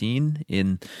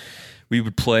 13 we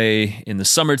would play in the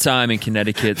summertime in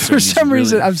Connecticut. So for some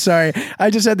reason, I'm sorry. I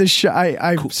just had this shot.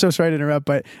 I'm so sorry to interrupt,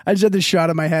 but I just had this shot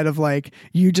in my head of like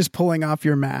you just pulling off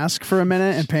your mask for a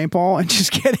minute in paintball and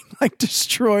just getting like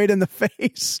destroyed in the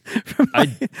face from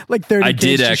like 30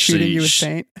 kids just shooting you with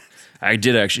paint. I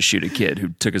did actually shoot a kid who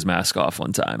took his mask off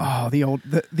one time. Oh, the old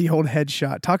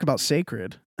headshot. Talk about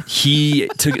sacred. He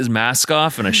took his mask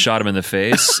off and I shot him in the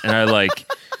face. And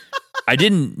I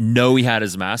didn't know he had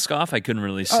his mask off. I couldn't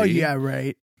really see. Oh yeah,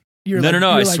 right.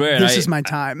 No, I swear. This is my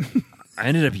time. I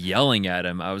ended up yelling at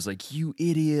him. I was like, "You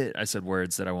idiot." I said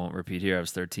words that I won't repeat here. I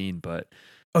was 13, but.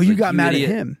 Oh, you got mad at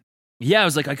him. Yeah, I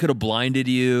was like, I could have blinded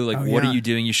you. Like, what are you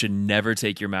doing? You should never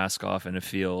take your mask off in a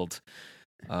field,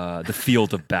 the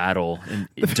field of battle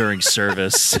during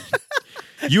service.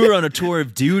 You were on a tour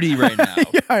of duty right now.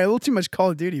 Yeah, a little too much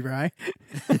Call of Duty, right?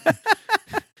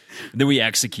 Then we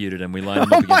executed him. We lined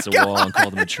him up against a wall and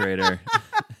called him a traitor.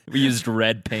 We used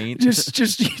red paint. You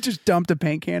just dumped a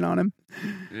paint can on him.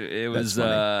 It was. All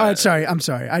right, sorry. I'm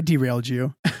sorry. I derailed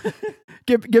you.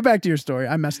 Get back to your story.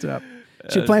 I messed it up.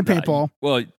 So you're playing paintball.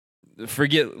 Well,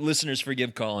 listeners,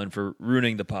 forgive Colin for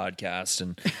ruining the podcast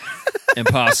and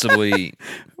possibly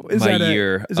my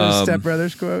year. Is that a Step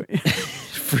Brothers quote?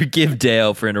 Forgive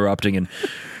Dale for interrupting and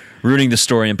ruining the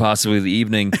story and possibly the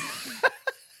evening.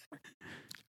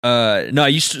 No,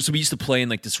 we used to play in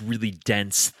like this really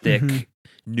dense, thick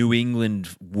New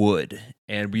England wood,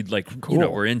 and we'd like,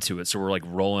 we're into it, so we're like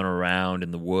rolling around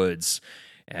in the woods.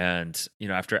 And,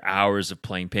 after hours of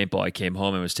playing paintball, I came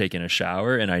home and was taking a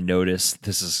shower, and I noticed,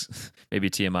 this is maybe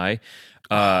TMI.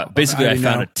 Basically, I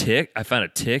found a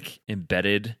tick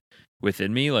embedded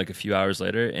within me like a few hours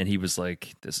later, and he was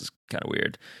like, this is kind of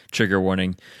weird. Trigger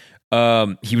warning.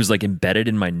 He was like embedded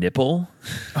in my nipple.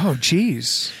 Oh,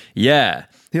 geez. Yeah.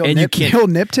 The old nip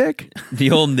tick?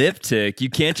 The old nip tick. You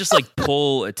can't just like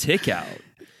pull a tick out.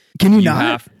 Can you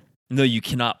not? No, you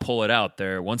cannot pull it out.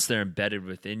 Once they're embedded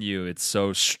within you, it's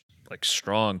so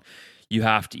strong. You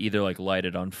have to either like light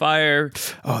it on fire.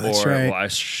 Oh, that's right. Well, I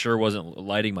sure wasn't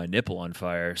lighting my nipple on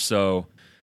fire, so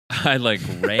I like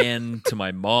ran to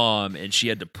my mom, and she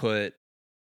had to put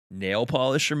nail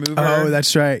polish remover. Oh,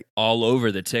 that's right. All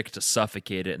over the tick to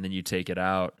suffocate it, and then you take it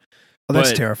out. Oh,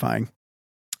 that's terrifying.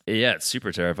 Yeah, it's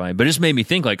super terrifying. But it just made me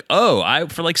think like,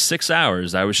 for like 6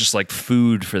 hours, I was just like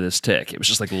food for this tick. It was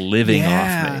just like living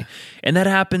off me. And that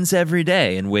happens every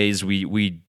day in ways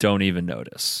we don't even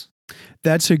notice.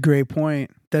 That's a great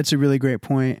point. That's a really great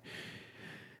point.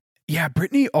 Yeah,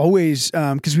 Brittany always,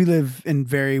 because we live in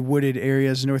very wooded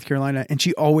areas in North Carolina, and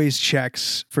she always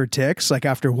checks for ticks, like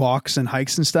after walks and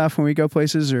hikes and stuff when we go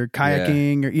places or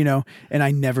kayaking or, and I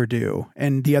never do.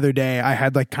 And the other day I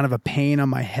had like kind of a pain on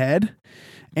my head.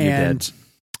 And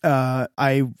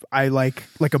I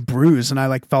like a bruise, and I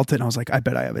like felt it, and I was like, I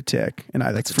bet I have a tick, and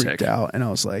I like freaked out, and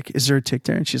I was like, is there a tick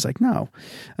there? And she's like, no.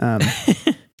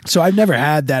 So I've never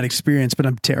had that experience, but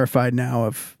I'm terrified now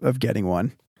of getting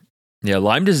one. Yeah,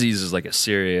 Lyme disease is like a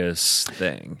serious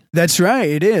thing. That's right.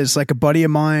 It is. Like a buddy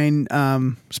of mine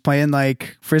was playing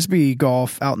like frisbee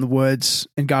golf out in the woods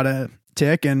and got a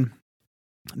tick, and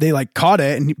they like caught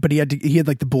it, but he had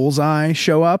like the bullseye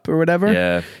show up or whatever.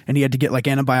 Yeah. And he had to get like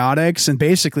antibiotics, and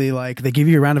basically like they give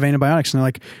you a round of antibiotics, and they're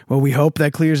like, well, we hope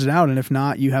that clears it out. And if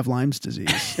not, you have Lyme's disease.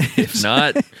 If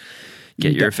not,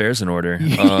 get your affairs in order.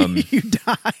 You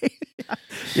die.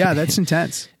 Yeah, that's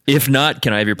intense. If not,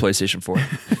 can I have your PlayStation 4?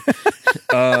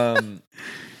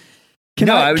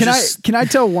 Can I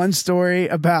tell one story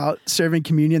about serving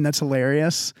communion that's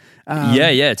hilarious?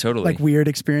 Yeah, totally. Like weird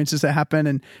experiences that happen.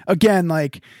 And again,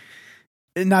 like,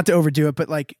 not to overdo it, but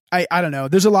like, I don't know.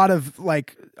 There's a lot of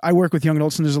like, I work with young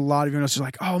adults, and there's a lot of young adults who are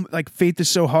like, oh, like faith is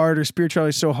so hard, or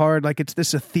spirituality is so hard. Like it's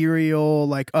this ethereal,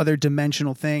 like other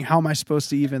dimensional thing. How am I supposed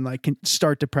to even like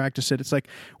start to practice it? It's like,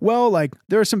 well, like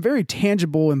there are some very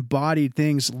tangible embodied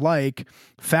things like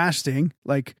fasting,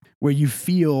 like where you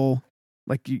feel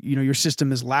like, your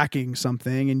system is lacking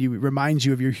something, and it reminds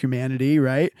you of your humanity,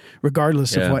 right?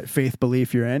 Regardless of what faith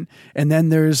belief you're in. And then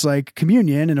there's like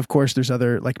communion. And of course there's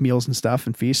other like meals and stuff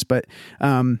and feasts, but,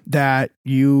 that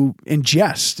you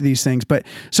ingest these things. But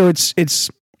so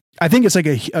I think it's like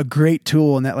a great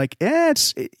tool, in that like,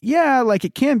 like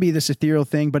it can be this ethereal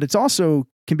thing, but it's also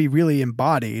can be really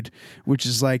embodied, which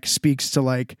is like, speaks to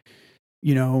like,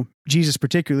 Jesus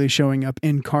particularly showing up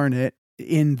incarnate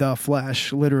in the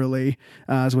flesh, literally,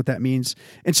 is what that means.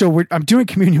 And so I'm doing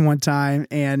communion one time,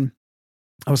 and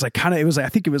I was like, I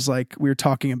think it was like we were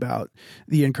talking about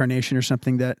the incarnation or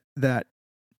something, that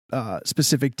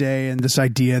specific day, and this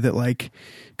idea that like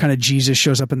kind of Jesus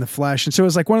shows up in the flesh. And so it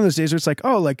was like one of those days where it's like,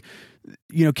 oh, like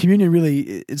communion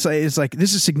really, it's like,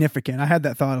 this is significant. I had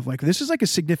that thought of like, this is like a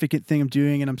significant thing I'm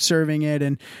doing, and I'm serving it.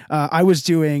 And I was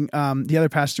doing, the other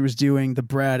pastor was doing the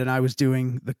bread, and I was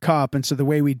doing the cup. And so the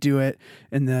way we do it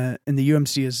in the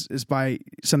UMC is by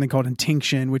something called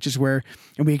intinction, which is where,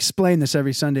 and we explain this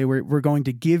every Sunday, we're going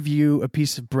to give you a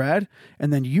piece of bread,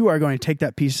 and then you are going to take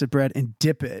that piece of bread and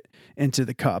dip it into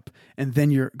the cup, and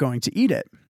then you're going to eat it.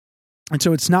 And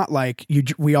so it's not like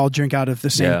we all drink out of the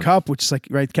same cup, which is like,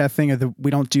 right, the thing of we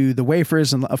don't do the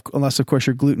wafers unless of course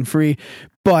you're gluten free.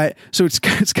 But so it's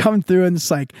coming through, and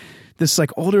it's like this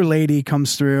like older lady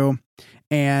comes through,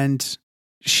 and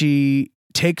she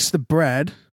takes the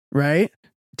bread, right?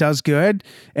 Does good.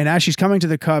 And as she's coming to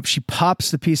the cup, she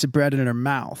pops the piece of bread in her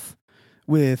mouth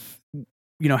with,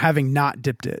 having not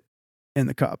dipped it in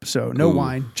the cup. So no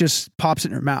wine, just pops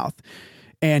it in her mouth.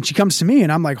 And she comes to me,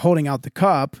 and I'm like holding out the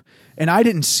cup, and I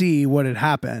didn't see what had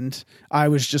happened. I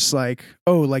was just like,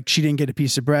 oh, like she didn't get a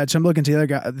piece of bread. So I'm looking to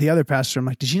the other pastor. I'm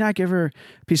like, did you not give her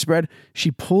a piece of bread? She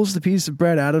pulls the piece of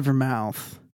bread out of her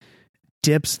mouth,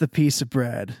 dips the piece of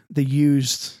bread, the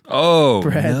used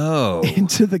bread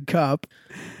into the cup.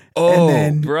 Oh,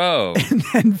 and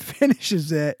then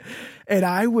finishes it. And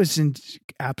I was in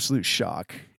absolute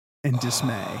shock and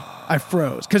dismay. I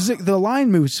froze because the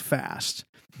line moves fast.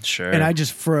 Sure. And I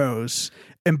just froze.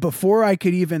 And before I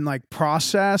could even like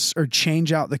process or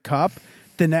change out the cup,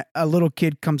 then a little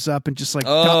kid comes up and just like,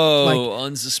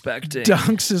 unsuspecting,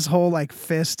 dunks his whole like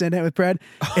fist in it with bread.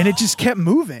 And it just kept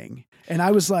moving. And I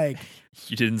was like,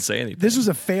 you didn't say anything. This was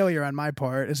a failure on my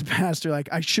part as a pastor. Like,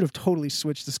 I should have totally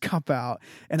switched this cup out.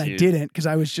 And I didn't, because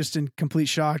I was just in complete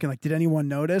shock. And like, did anyone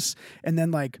notice? And then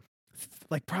like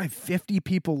probably 50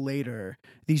 people later,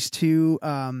 these two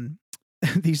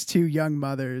young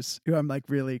mothers who I'm like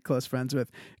really close friends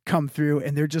with come through,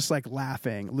 and they're just like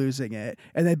laughing, losing it.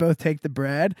 And they both take the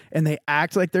bread and they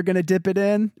act like they're going to dip it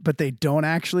in, but they don't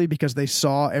actually, because they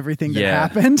saw everything that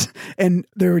happened, and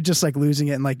they were just like losing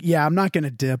it. And like, I'm not going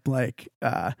to dip like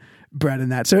bread in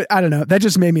that. So I don't know. That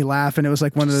just made me laugh. And it was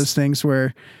like one of those things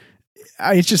where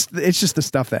it's just the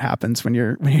stuff that happens when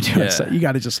you're doing it. So you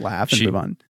got to just laugh and move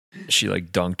on. She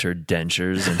like dunked her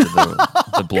dentures into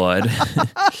the blood.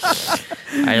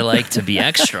 I like to be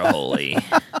extra holy.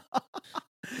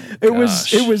 It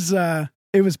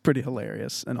was pretty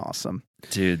hilarious and awesome.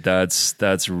 Dude,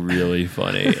 that's really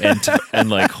funny and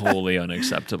like wholly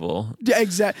unacceptable. Yeah,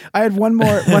 exactly. I had one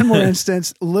more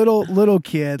instance. Little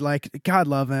kid, like God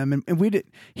love him, and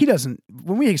he doesn't.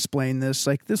 When we explain this,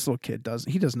 like this little kid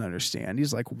doesn't understand.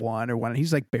 He's like one.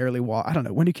 He's like barely walk. I don't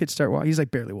know when do kids start walking. He's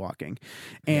like barely walking,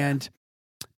 and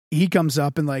he comes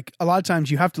up, and like a lot of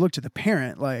times you have to look to the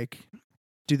parent. Like,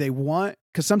 do they want?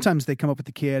 Because sometimes they come up with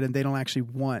the kid and they don't actually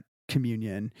want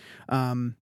communion.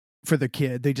 For the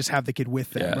kid, they just have the kid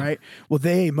with them, right? Well,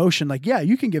 they motion like,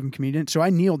 you can give him communion. So I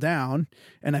kneel down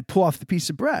and I pull off the piece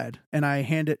of bread and I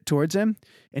hand it towards him,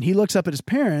 and he looks up at his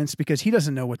parents because he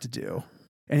doesn't know what to do.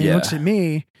 And he looks at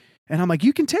me, and I'm like,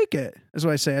 you can take it. That's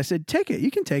what I say. I said, take it.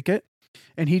 You can take it.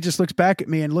 And he just looks back at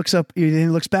me and looks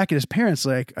back at his parents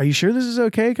like, are you sure this is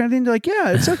okay? Kind of thing. They're like,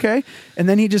 yeah, it's okay. And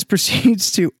then he just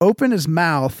proceeds to open his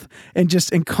mouth and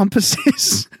just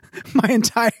encompasses my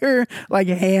entire like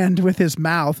hand with his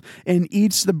mouth and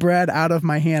eats the bread out of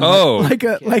my hand.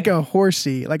 Like a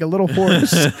horsey, like a little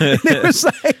horse. And it was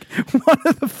like one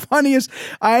of the funniest.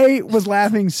 I was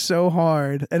laughing so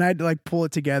hard, and I had to like pull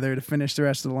it together to finish the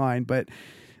rest of the line. But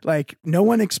like no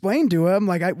one explained to him.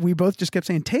 Like we both just kept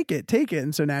saying, take it.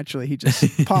 And so naturally he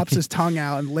just pops his tongue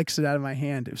out and licks it out of my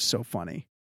hand. It was so funny.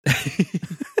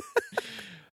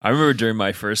 I remember during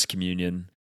my first communion.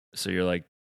 So you're like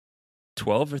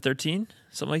 12 or 13,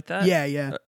 something like that.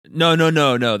 Yeah.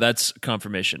 No. That's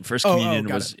confirmation. First communion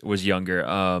was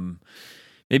younger.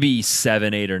 Maybe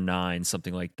 7, 8, or 9,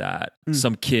 something like that.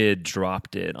 Some kid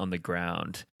dropped it on the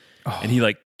ground, and he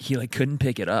couldn't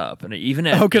pick it up, and even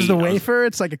at because the wafer,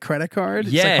 it's like a credit card.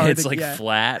 It's like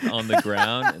flat on the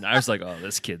ground, and I was like, oh,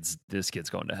 this kid's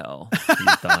going to hell.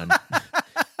 He's done.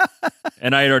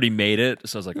 And I had already made it,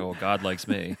 so I was like, oh, God likes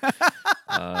me.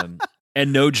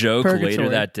 And no joke, later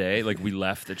that day, like we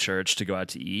left the church to go out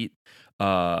to eat,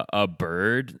 a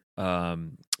bird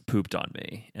pooped on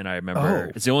me, and I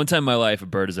remember it's the only time in my life a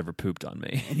bird has ever pooped on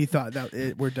me. And you thought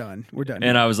that we're done.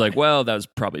 And I was like, well, that was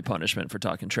probably punishment for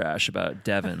talking trash about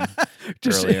Devin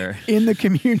just earlier in the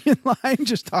communion line,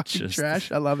 just talking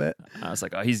trash. I love it. I was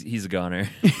like, oh, he's a goner.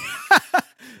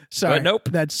 Sorry, but nope.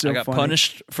 That's so I got funny.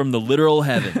 punished from the literal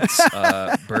heavens.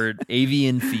 Bird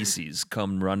avian feces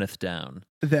come runneth down.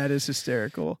 That is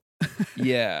hysterical.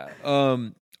 Yeah.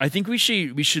 I think we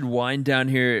should wind down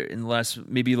here in the last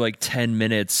maybe like 10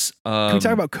 minutes. Can we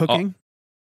talk about cooking?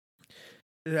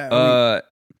 Yeah,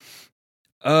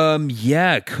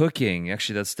 cooking.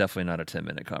 Actually, that's definitely not a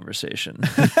 10-minute conversation.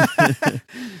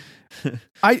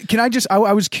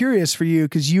 I was curious for you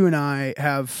because you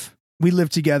and we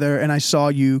lived together and I saw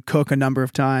you cook a number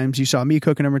of times. You saw me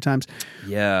cook a number of times.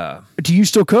 Yeah. Do you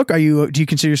still cook? Do you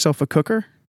consider yourself a cooker?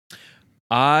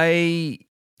 A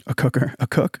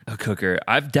cook.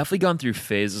 I've definitely gone through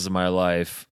phases of my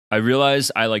life. I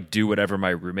realize I do whatever my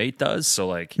roommate does.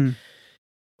 So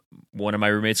one of my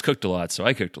roommates cooked a lot, so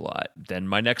I cooked a lot. Then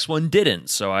my next one didn't,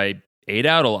 so I ate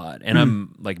out a lot. And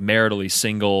I'm maritally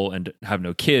single and have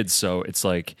no kids, so it's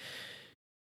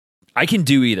I can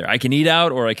do either. I can eat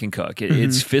out or I can cook.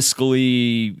 It's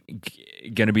fiscally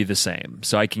going to be the same,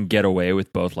 so I can get away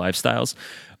with both lifestyles.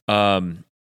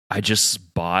 I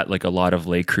just bought a lot of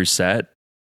Le Creuset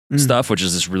stuff, which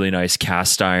is this really nice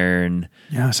cast iron.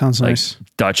 Yeah, sounds nice.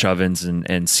 Dutch ovens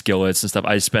and skillets and stuff.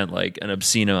 I spent an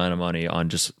obscene amount of money on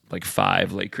just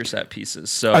 5 Le Creuset pieces.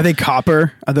 So are they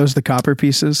copper? Are those the copper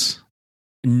pieces?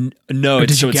 No,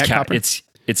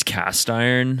 it's cast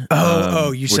iron.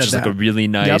 You said which is that. a really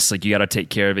nice. You got to take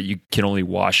care of it. You can only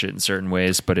wash it in certain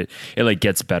ways, but it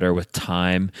gets better with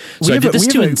time. So we have a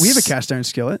cast iron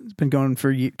skillet. It's been going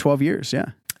for 12 years.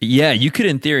 Yeah. Yeah, you could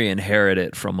in theory inherit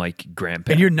it from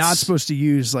grandparents. And you're not supposed to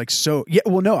use Yeah,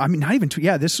 well, no, I mean not even.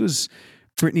 This was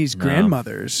Brittany's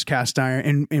grandmother's cast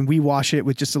iron, and we wash it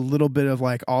with just a little bit of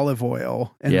olive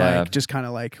oil and just kind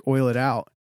of oil it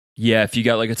out. Yeah, if you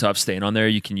got a top stain on there,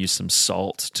 you can use some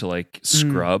salt to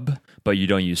scrub, but you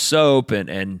don't use soap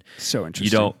and so interesting.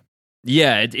 You don't.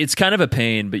 Yeah, it's kind of a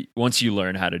pain, but once you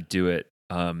learn how to do it,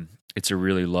 it's a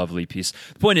really lovely piece.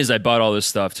 The point is, I bought all this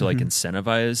stuff to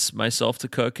incentivize myself to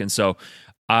cook, and so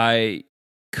I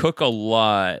cook a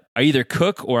lot. I either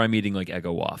cook or I'm eating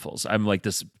Eggo waffles. I'm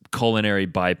this culinary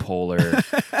bipolar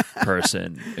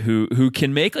person who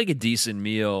can make a decent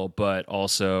meal, but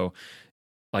also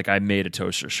I made a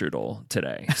toaster strudel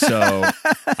today, so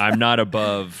I'm not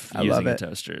above using a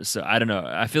toaster. So I don't know.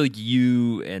 I feel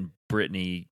you and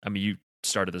Brittany. I mean, you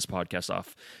started this podcast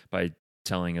off by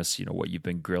telling us, what you've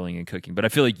been grilling and cooking, but I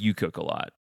feel you cook a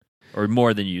lot, or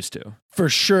more than you used to. For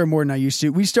sure, more than I used to.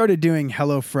 We started doing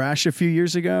HelloFresh a few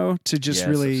years ago to just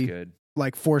really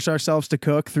force ourselves to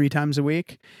cook 3 times a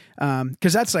week.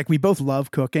 Because that's we both love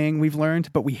cooking, we've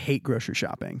learned, but we hate grocery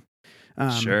shopping.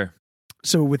 Sure.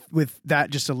 So with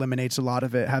that just eliminates a lot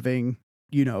of it, having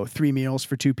 3 meals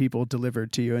for 2 people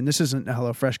delivered to you. And this isn't a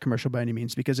HelloFresh commercial by any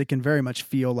means, because it can very much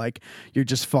feel like you're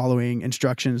just following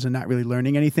instructions and not really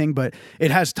learning anything. But it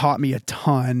has taught me a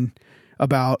ton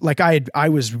about I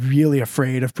was really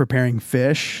afraid of preparing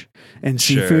fish and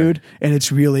seafood. And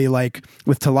it's really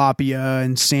with tilapia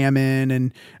and salmon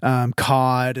and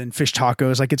cod and fish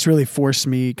tacos, it's really forced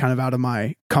me kind of out of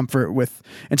my comfort with.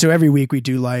 And so every week we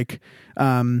do a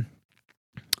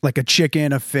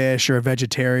chicken, a fish, or a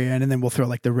vegetarian, and then we'll throw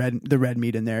the red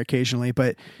meat in there occasionally.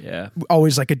 But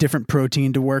always a different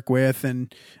protein to work with,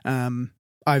 and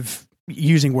I've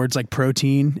using words like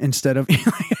protein instead of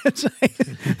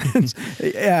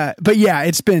but yeah,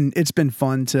 it's been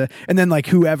fun to. And then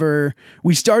whoever,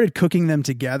 we started cooking them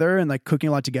together and cooking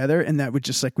a lot together, and that would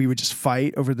just we would just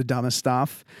fight over the dumbest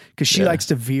stuff, because she likes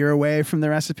to veer away from the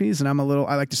recipes, and I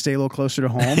like to stay a little closer to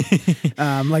home.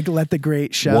 Let the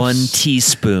great chefs. 1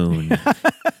 teaspoon.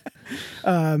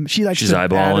 She's to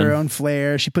add her own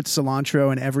flair. She puts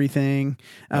cilantro in everything.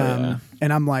 And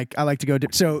I'm I like to go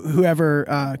so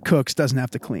whoever cooks doesn't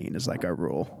have to clean is our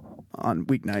rule on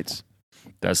weeknights.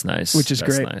 That's nice. Which is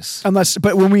great. Nice.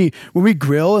 But when we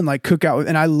grill and cook out,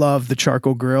 and I love the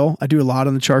charcoal grill. I do a lot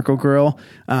on the charcoal grill.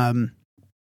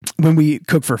 When we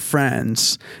cook for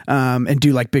friends, and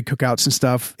do big cookouts and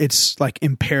stuff, it's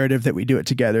imperative that we do it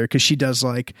together, because she does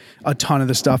a ton of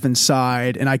the stuff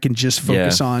inside, and I can just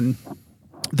focus on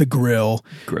the grill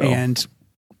and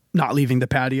not leaving the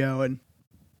patio.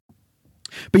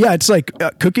 But yeah, it's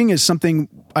cooking is something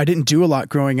I didn't do a lot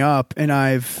growing up, and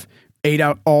I've ate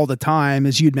out all the time,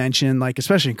 as you'd mentioned,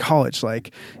 especially in college,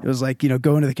 it was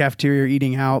going to the cafeteria or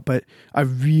eating out. But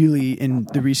I've really in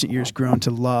the recent years grown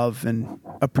to love and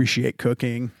appreciate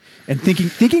cooking, and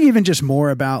thinking even just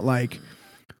more about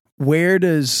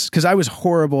because I was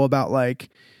horrible about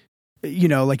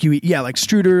you eat,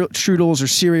 strudels or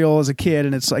cereal as a kid,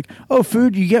 and it's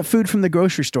food, you get food from the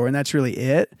grocery store, and that's really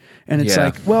it. And it's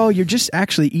well, you're just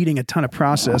actually eating a ton of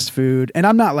processed food. And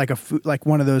I'm not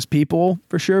one of those people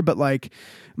for sure, but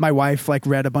my wife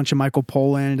read a bunch of Michael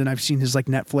Pollan, and I've seen his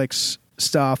Netflix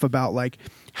stuff about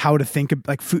how to think of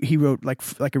like food. He wrote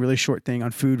like a really short thing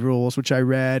on food rules, which I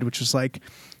read, which was like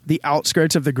the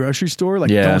outskirts of the grocery store. Like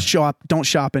don't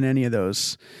shop in any of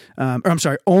those. Or I'm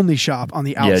sorry, only shop on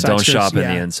the outside. Yeah, don't shop in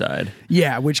the inside.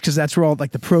 Yeah, because that's where all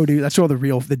like the produce, that's where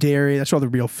all the dairy, that's where all the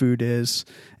real food is.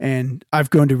 And I've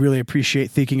grown to really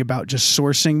appreciate thinking about just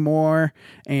sourcing more,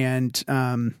 and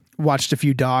watched a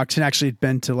few docs, and actually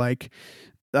been to like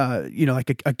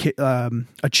like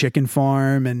a chicken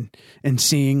farm, and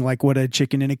seeing like what a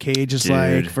chicken in a cage is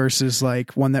like versus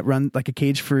like one that run like a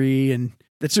cage free. And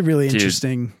that's a really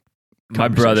interesting. My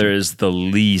brother is the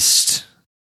least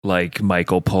like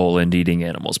Michael Pollan eating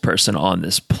animals person on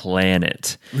this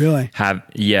planet. Really?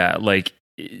 Like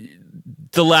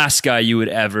the last guy you would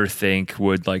ever think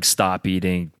would like stop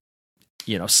eating,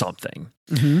 something,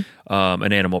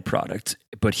 an animal product.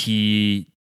 But he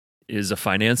is a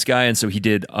finance guy, and so he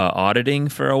did auditing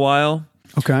for a while.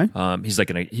 Okay. He's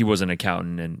like he was an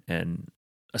accountant and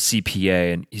a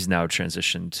CPA, and he's now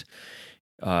transitioned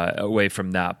away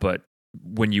from that. But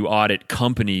when you audit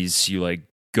companies, you like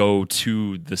go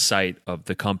to the site of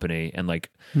the company and like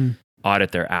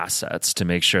audit their assets to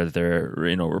make sure that they're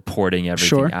reporting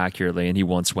everything accurately. And he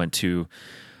once went to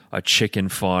a chicken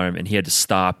farm, and he had to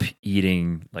stop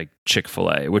eating like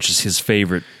Chick-fil-A, which is his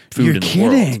favorite food in the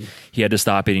world. He had to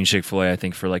stop eating Chick-fil-A, I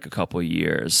think, for like a couple of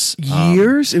years.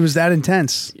 Years? It was that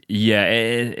intense?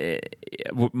 Yeah.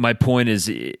 My point is,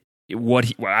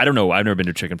 I don't know. I've never been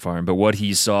to a chicken farm, but what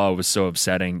he saw was so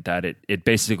upsetting that it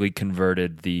basically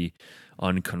converted the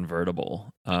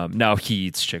unconvertible. Now he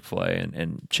eats Chick-fil-A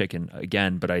and chicken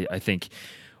again, but I think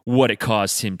what it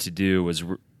caused him to do was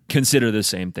consider the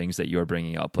same things that you're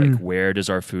bringing up, like where does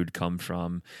our food come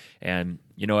from? And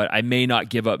you know what, I may not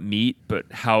give up meat, but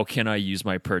how can I use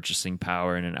my purchasing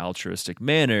power in an altruistic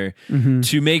manner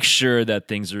to make sure that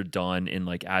things are done in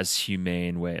like as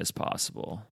humane way as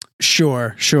possible?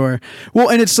 Sure. Well,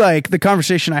 and it's like the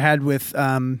conversation I had with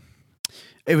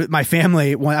my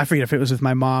family. I forget if it was with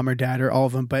my mom or dad or all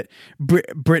of them, but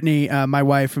Brittany, my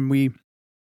wife, when we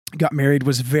got married,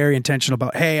 was very intentional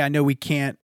about, hey, I know we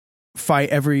can't fight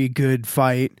every good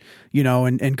fight,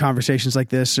 and conversations like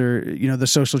this, or, the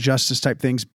social justice type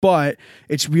things. But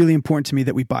it's really important to me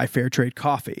that we buy fair trade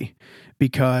coffee,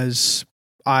 because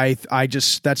I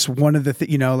just, that's one of the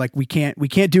like we can't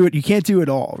do it. You can't do it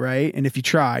all. Right. And if you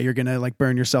try, you're going to like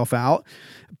burn yourself out.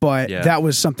 But that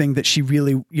was something that she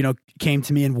really, came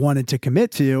to me and wanted to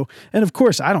commit to. And of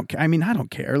course I don't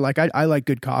care. Like I like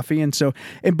good coffee. And so,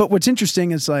 but what's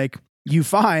interesting is like, you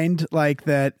find like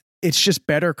that it's just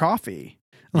better coffee.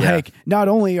 Like not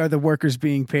only are the workers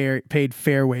being paid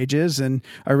fair wages, and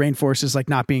our rainforest is like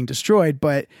not being destroyed,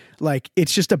 but like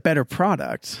it's just a better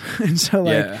product. And so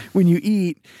like when you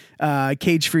eat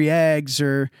cage-free eggs,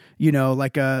 or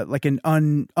like a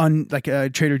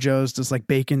Trader Joe's does like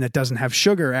bacon that doesn't have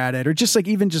sugar added, or just like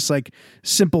even just like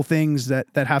simple things that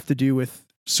have to do with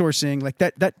sourcing, like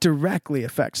that directly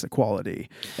affects the quality.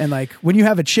 And like when you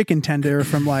have a chicken tender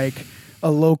from like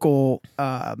a local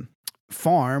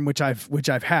farm, which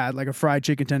I've had, like a fried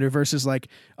chicken tender, versus like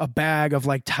a bag of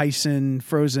like Tyson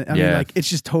frozen. I mean, like it's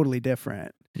just totally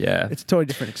different. Yeah. It's a totally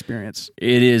different experience.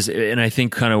 It is. And I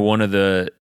think kind of one of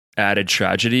the added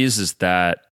tragedies is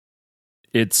that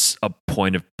it's a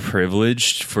point of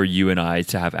privilege for you and I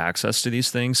to have access to these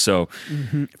things. So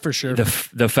for sure.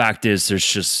 The fact is there's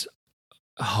just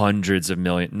hundreds of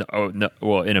millions.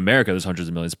 Well, in America, there's hundreds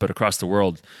of millions, but across the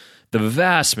world, the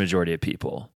vast majority of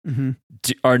people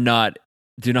do not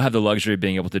have the luxury of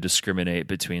being able to discriminate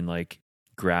between like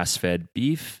grass-fed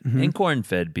beef and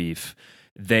corn-fed beef.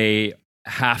 They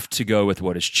have to go with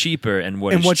what is cheaper and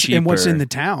what's cheaper. And what's in the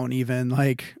town, even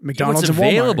like McDonald's and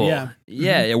available. Walmart.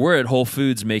 Yeah. We're at Whole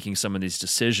Foods making some of these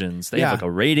decisions. They have like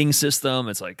a rating system.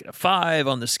 It's like a 5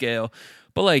 on the scale.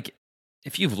 But like,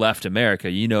 if you've left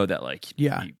America, you know that like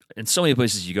in so many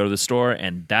places you go to the store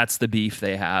and that's the beef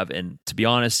they have. And to be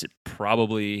honest, it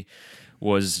probably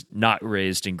was not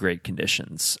raised in great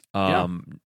conditions,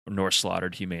 nor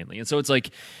slaughtered humanely. And so it's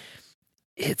like,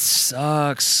 it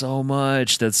sucks so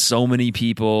much that so many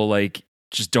people like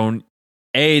just don't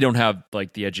have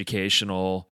like the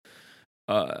educational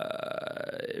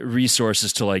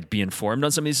resources to like be informed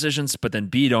on some of these decisions, but then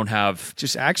B, don't have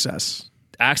just access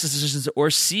decisions, or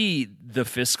C, the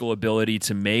fiscal ability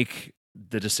to make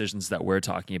the decisions that we're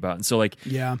talking about. And so like,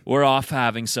 we're off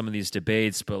having some of these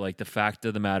debates, but like the fact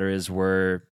of the matter is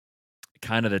we're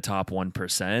kind of the top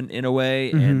 1% in a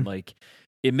way. And like,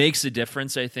 it makes a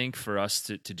difference, I think, for us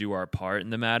to do our part in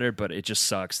the matter, but it just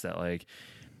sucks that like,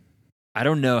 I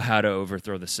don't know how to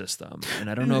overthrow the system, and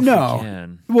I don't know if we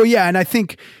can. Well, yeah. And I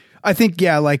think I think,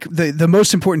 yeah, like the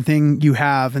most important thing you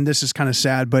have, and this is kind of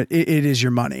sad, but it is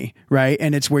your money, right?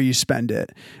 And it's where you spend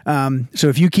it. So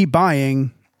if you keep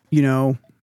buying, you know,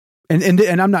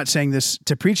 and I'm not saying this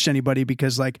to preach to anybody,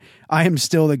 because like I am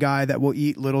still the guy that will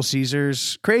eat Little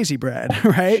Caesars crazy bread,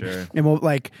 right? Sure. And will,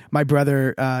 like my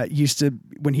brother used to,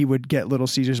 when he would get Little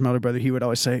Caesars, my older brother, he would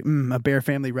always say, a Bear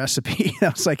family recipe.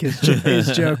 That was like his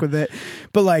joke with it.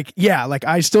 But like, yeah, like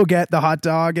I still get the hot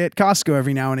dog at Costco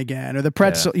every now and again, or the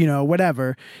pretzel, you know,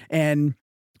 whatever. And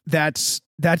that's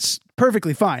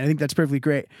perfectly fine. I think that's perfectly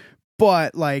great.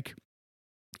 But like,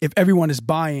 if everyone is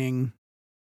buying,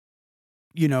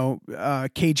 you know,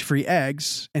 cage-free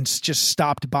eggs and just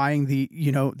stopped buying the,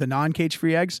 you know, the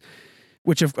non-cage-free eggs,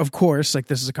 which of course, like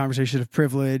this is a conversation of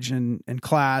privilege and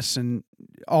class and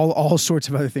all sorts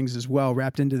of other things as well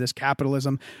wrapped into this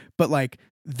capitalism. But like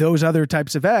those other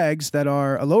types of eggs that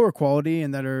are a lower quality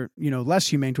and that are, you know, less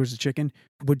humane towards the chicken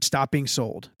would stop being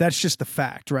sold. That's just the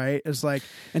fact, right? It's like,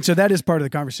 and so that is part of the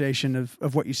conversation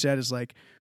of what you said, is like,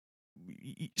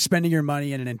 spending your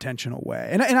money in an intentional way.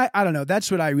 And I don't know,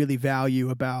 that's what I really value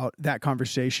about that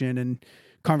conversation and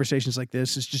conversations like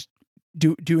this, is just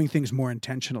doing things more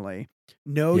intentionally.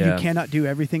 No, you cannot do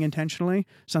everything intentionally.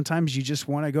 Sometimes you just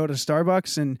want to go to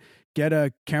Starbucks and get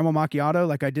a caramel macchiato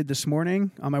like I did this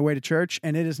morning on my way to church,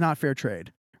 and it is not fair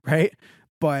trade, right?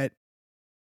 But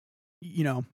you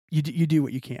know, you do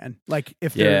what you can. Like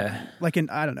if they're like in,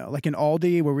 I don't know, like in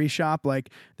Aldi where we shop, like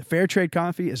the fair trade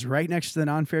coffee is right next to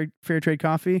the fair trade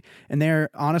coffee, and they're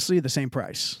honestly the same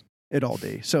price at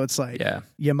Aldi. So it's like,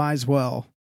 you might as well.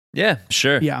 Yeah,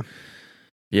 sure. Yeah.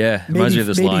 Yeah. Reminds me of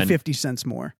this line. Maybe 50 cents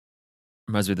more.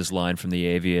 Reminds me of this line from The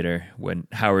Aviator when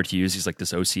Howard Hughes, he's like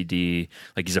this OCD,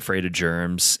 like he's afraid of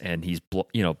germs, and he's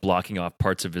blocking off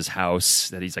parts of his house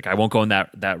that he's like, I won't go in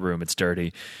that room, it's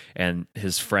dirty. And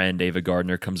his friend Ava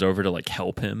Gardner comes over to like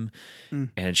help him,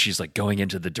 and she's like going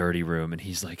into the dirty room, and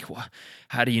he's like,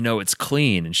 how do you know it's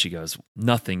clean? And she goes,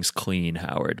 nothing's clean,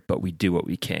 Howard, but we do what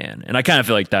we can. And I kind of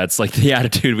feel like that's like the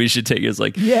attitude we should take, is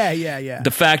like, yeah.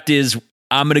 The fact is,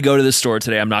 I'm going to go to the store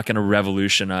today. I'm not going to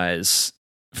revolutionize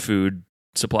food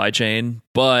supply chain,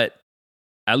 but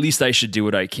at least I should do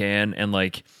what I can, and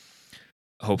like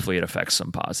hopefully it affects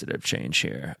some positive change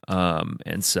here.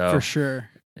 And so for sure.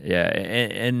 Yeah.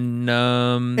 And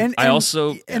I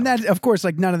also, and that, of course,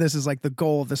 like none of this is like the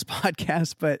goal of this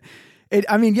podcast, but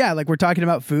I mean, yeah, like we're talking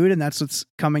about food, and that's what's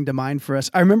coming to mind for us.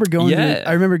 I remember going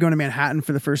to Manhattan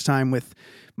for the first time with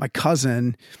my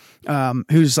cousin,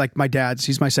 who's like my dad's,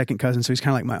 he's my second cousin. So he's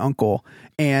kind of like my uncle.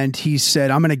 And he said,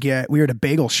 we were at a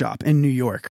bagel shop in New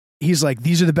York. He's like,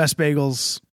 these are the best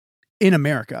bagels in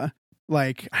America.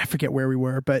 Like, I forget where we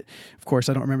were, but of course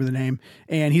I don't remember the name.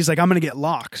 And he's like, I'm going to get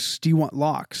lox. Do you want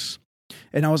lox?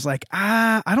 And I was like,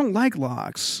 I don't like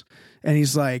lox. And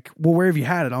he's like, well, where have you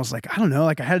had it? I was like, I don't know.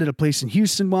 Like I had it at a place in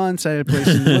Houston once. I had a place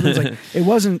in Woodlands.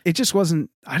 Like it just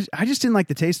wasn't, I just didn't like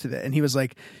the taste of it. And he was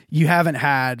like, you haven't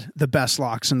had the best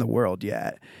lox in the world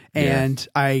yet. And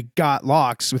I got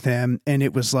lox with him, and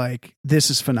it was like, this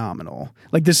is phenomenal.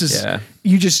 Like this is,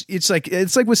 it's like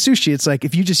with sushi. It's like,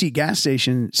 if you just eat gas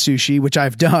station sushi, which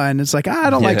I've done, it's like,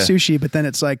 I don't like sushi. But then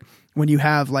it's like, when you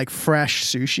have like fresh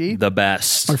sushi, the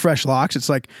best, or fresh lox, it's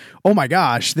like, oh my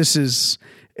gosh, this is.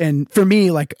 And for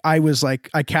me, like I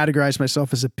categorized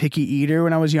myself as a picky eater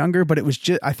when I was younger, but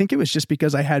I think it was just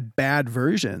because I had bad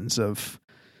versions of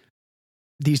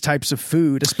these types of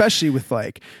food, especially with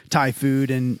like Thai food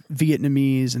and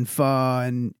Vietnamese and pho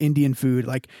and Indian food.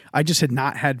 Like I just had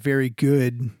not had very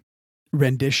good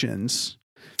renditions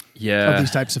of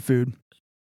these types of food.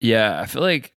 Yeah. I feel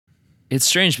like it's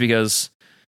strange because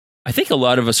I think a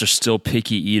lot of us are still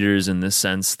picky eaters in the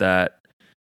sense that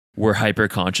we're hyper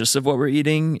conscious of what we're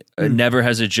eating. Never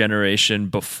has a generation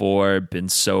before been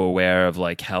so aware of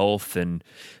like health and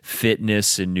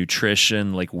fitness and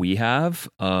nutrition like we have.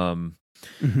 I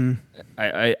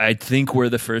think we're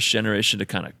the first generation to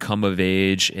kind of come of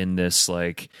age in this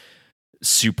like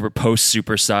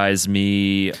supersize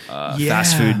me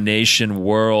fast food nation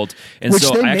world. And which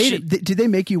so did they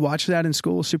make you watch that in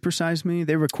school? Supersize Me?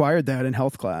 They required that in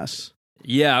health class.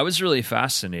 Yeah, I was really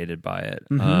fascinated by it.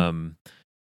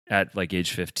 At like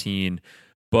age 15,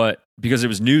 but because it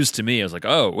was news to me, I was like,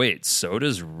 oh wait,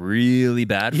 soda's really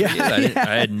bad for you. I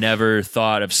had never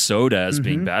thought of soda as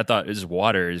being bad. I thought it's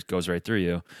water, it goes right through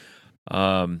you.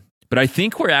 But I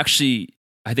think we're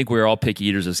all picky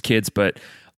eaters as kids, but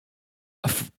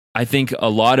I think a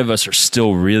lot of us are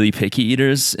still really picky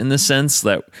eaters in the sense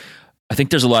that I think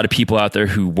there's a lot of people out there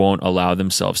who won't allow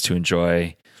themselves to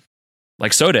enjoy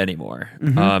like soda anymore.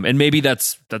 And maybe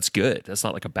that's good. That's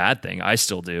not like a bad thing. I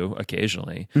still do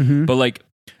occasionally, but like,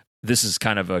 this is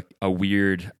kind of a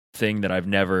weird thing that I've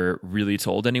never really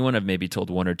told anyone. I've maybe told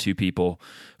one or two people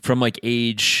from like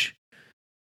age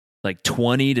like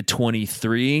 20 to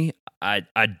 23.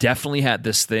 I definitely had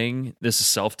this thing. This is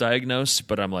self-diagnosed,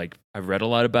 but I've read a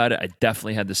lot about it. I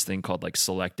definitely had this thing called like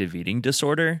selective eating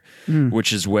disorder,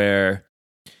 which is where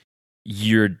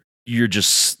you're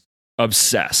just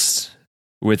obsessed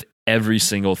with every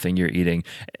single thing you're eating.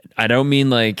 I don't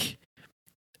mean like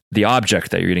the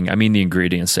object that you're eating. I mean the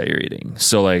ingredients that you're eating.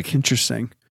 So like,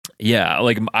 interesting. Yeah,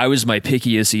 like I was my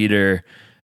pickiest eater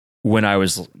when I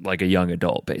was like a young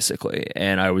adult, basically,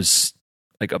 and I was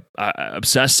like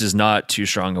obsessed is not too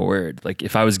strong a word. Like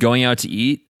if I was going out to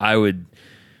eat, I would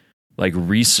like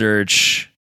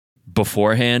research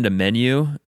beforehand a menu,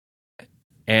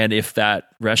 and if that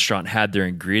restaurant had their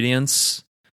ingredients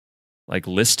like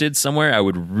listed somewhere, I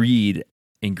would read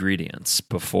ingredients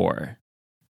before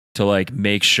to like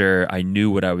make sure I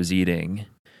knew what I was eating.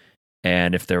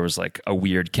 And if there was like a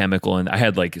weird chemical, and I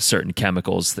had like certain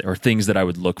chemicals or things that I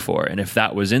would look for, and if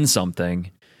that was in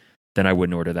something, then I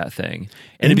wouldn't order that thing.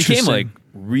 And it became like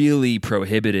really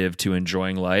prohibitive to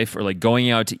enjoying life, or like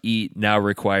going out to eat now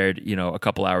required, a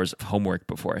couple hours of homework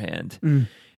beforehand.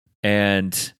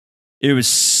 And it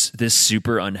was this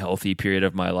super unhealthy period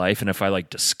of my life. And if I like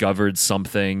discovered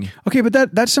something. Okay, but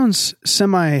that sounds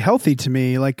semi-healthy to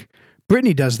me. Like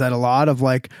Brittany does that a lot of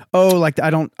like,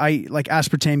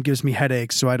 aspartame gives me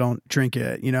headaches, so I don't drink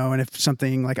it, and if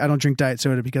something like I don't drink diet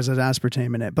soda because there's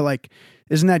aspartame in it. But like,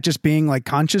 isn't that just being like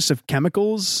conscious of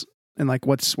chemicals and like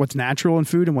what's natural in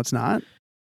food and what's not?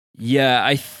 Yeah,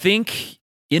 I think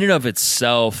in and of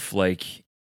itself, like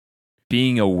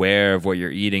being aware of what you're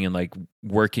eating and like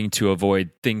working to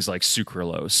avoid things like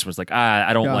sucralose was like,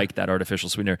 I don't like that artificial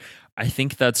sweetener. I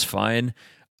think that's fine.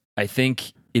 I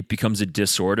think it becomes a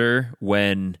disorder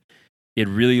when it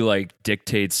really like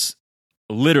dictates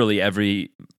literally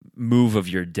every move of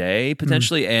your day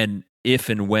potentially, and if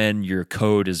and when your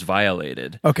code is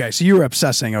violated. Okay, so you were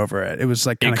obsessing over it. It was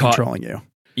like kind of controlling you.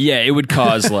 Yeah, it would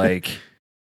cause like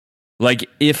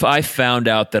if I found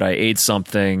out that I ate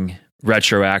something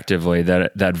retroactively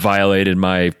that violated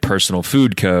my personal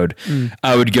food code,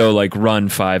 I would go like run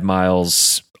 5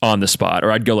 miles on the spot,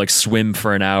 or I'd go like swim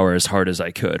for an hour as hard as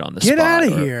I could on the spot. Get out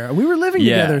of here. We were living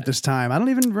together at this time. I don't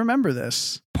even remember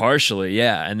this. Partially,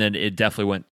 yeah. And then it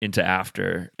definitely went into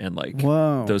after and like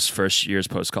those first years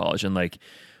post-college, and like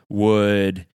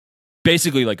would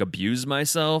basically like abuse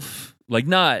myself. Like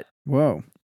not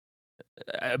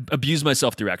abuse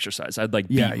myself through exercise. I'd like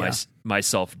beat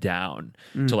myself down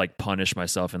to like punish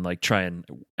myself and like try and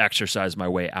exercise my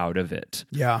way out of it.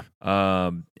 Yeah.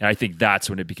 And I think that's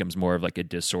when it becomes more of like a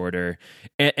disorder.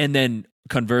 And then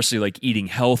conversely, like eating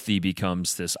healthy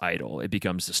becomes this idol. It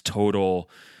becomes this total,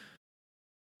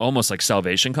 almost like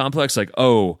salvation complex. Like,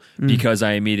 because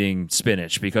I am eating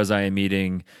spinach, because I am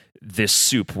eating this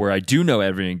soup where I do know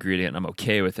every ingredient and I'm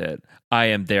okay with it, I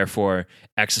am therefore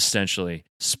existentially,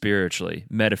 spiritually,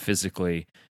 metaphysically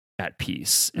at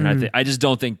peace. And I just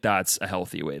don't think that's a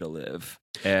healthy way to live.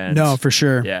 And no, for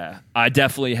sure. Yeah. I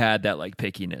definitely had that like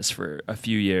pickiness for a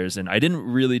few years, and I didn't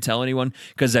really tell anyone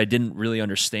because I didn't really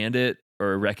understand it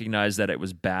or recognize that it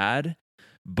was bad,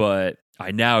 but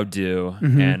I now do.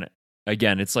 And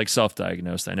again, it's like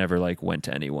self-diagnosed. I never like went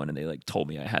to anyone and they like told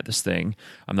me I had this thing.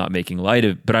 I'm not making light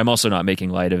of, but I'm also not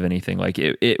making light of anything. Like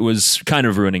it was kind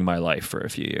of ruining my life for a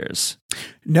few years.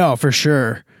 No, for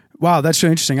sure. Wow. That's so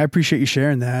interesting. I appreciate you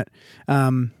sharing that.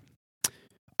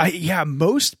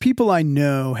 Most people I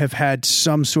know have had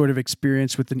some sort of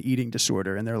experience with an eating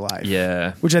disorder in their life.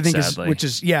 Yeah. Which I think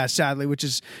sadly, which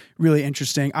is really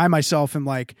interesting. I myself am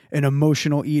like an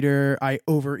emotional eater. I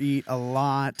overeat a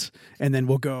lot and then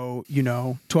we'll go,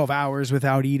 12 hours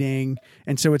without eating.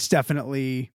 And so it's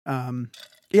definitely,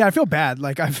 I feel bad.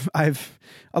 Like I've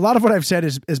a lot of what I've said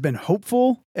has been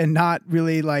hopeful and not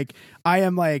really like, I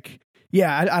am like,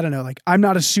 I don't know. Like I'm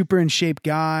not a super in shape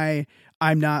guy.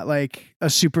 I'm not like I'm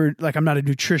not a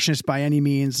nutritionist by any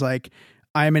means. Like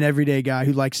I am an everyday guy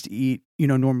who likes to eat,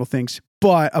 normal things,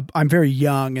 but I'm very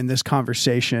young in this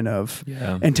conversation of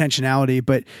intentionality.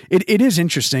 But it is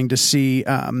interesting to see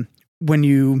when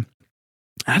you,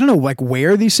 I don't know, like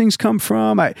where these things come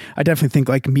from. I definitely think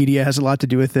like media has a lot to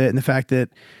do with it, and the fact that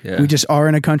we just are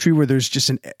in a country where there's just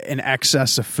an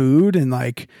excess of food. And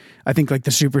like, I think like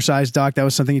the supersized doc, that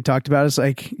was something he talked about. Is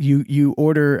like you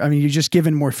order, I mean, you're just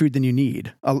given more food than you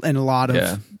need in a lot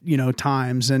of,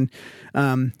 times. And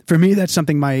for me, that's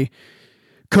something my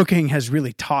cooking has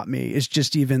really taught me, is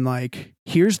just even like,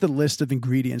 here's the list of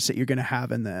ingredients that you're going to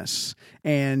have in this.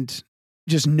 And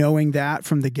just knowing that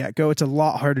from the get-go, it's a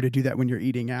lot harder to do that when you're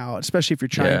eating out, especially if you're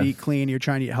trying to eat clean, you're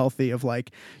trying to eat healthy, of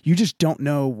like, you just don't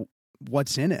know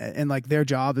what's in it, and like their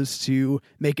job is to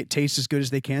make it taste as good as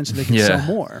they can so they can Yeah. sell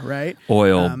more, right?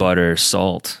 Oil, butter,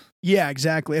 salt. Yeah,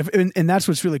 exactly. And that's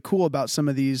what's really cool about some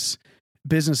of these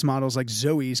business models like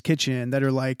Zoe's Kitchen that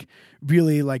are like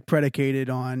really like predicated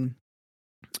on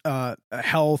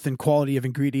health and quality of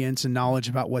ingredients and knowledge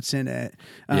about what's in it,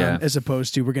 as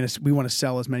opposed to we want to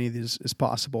sell as many of these as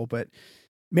possible. But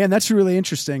man, that's really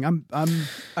interesting.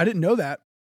 I didn't know that.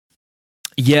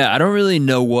 Yeah, I don't really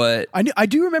know what I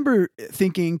do remember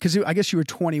thinking, because I guess you were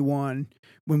 21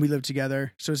 when we lived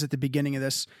together, so it was at the beginning of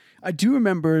this. I do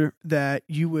remember that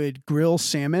you would grill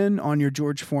salmon on your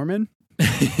George Foreman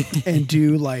and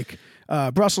do like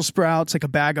Brussels sprouts, like a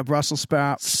bag of Brussels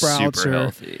sprouts. super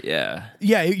healthy. Yeah.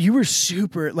 Yeah, you were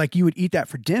super, like you would eat that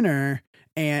for dinner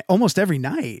and almost every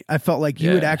night. I felt like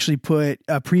you would actually put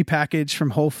a prepackaged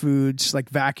from Whole Foods, like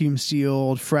vacuum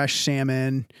sealed, fresh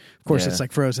salmon. Of course, it's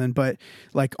like frozen, but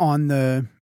like on the,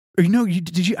 or I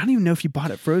don't even know if you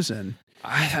bought it frozen.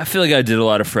 I feel like I did a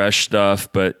lot of fresh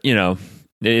stuff, but you know,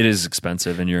 it is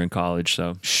expensive and you're in college,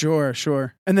 so.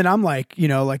 Sure. And then I'm like,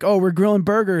 oh, we're grilling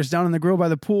burgers down on the grill by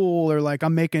the pool, or like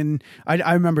I'm making,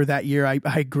 I remember that year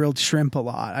I grilled shrimp a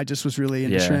lot. I just was really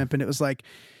into shrimp, and it was like,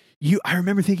 I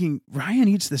remember thinking Ryan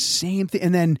eats the same thing.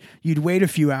 And then you'd wait a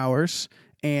few hours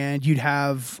and you'd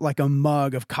have like a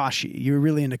mug of kashi. You were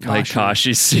really into kashi. Like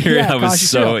kashi cereal. Yeah, I was kashi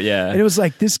so, cereal. yeah. And it was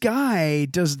like, this guy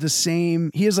does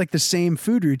he has like the same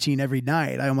food routine every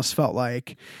night. I almost felt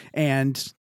like,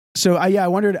 and so I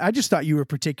wondered, I just thought you were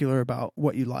particular about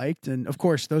what you liked. And of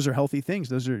course, those are healthy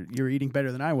things. You're eating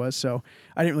better than I was. So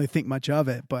I didn't really think much of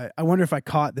it, but I wonder if I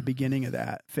caught the beginning of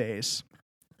that phase.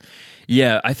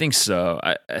 Yeah, I think so.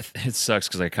 It sucks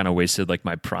because I kind of wasted like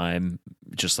my prime,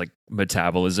 just like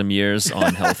metabolism years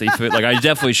on healthy food. Like I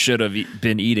definitely should have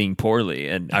been eating poorly,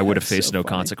 and I would have faced no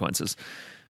consequences.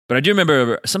 But I do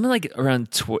remember something like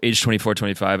around age 24,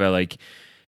 25, I like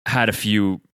had a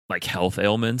few like health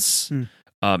ailments.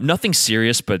 Nothing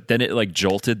serious, but then it like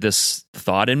jolted this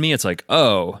thought in me. It's like,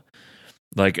 oh,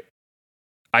 like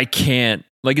I can't,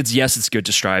 like it's good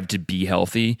to strive to be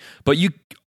healthy, but you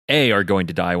A, are going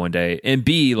to die one day, and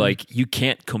B, like you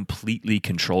can't completely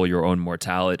control your own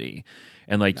mortality.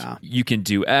 And like you can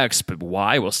do X, but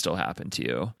Y will still happen to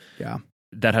you. Yeah.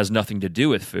 That has nothing to do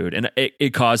with food. And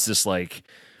it caused this like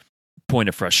point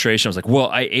of frustration. I was like, well,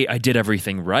 I did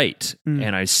everything right.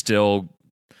 And I still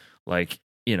like,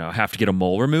 have to get a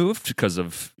mole removed because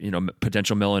of,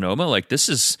 potential melanoma. Like this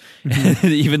is,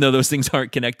 even though those things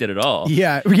aren't connected at all.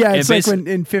 Yeah. Yeah. It's like when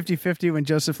in 50-50, when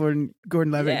Joseph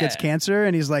Gordon-Levitt gets cancer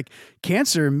and he's like,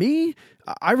 cancer, me?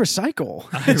 I recycle.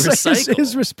 Like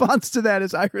his response to that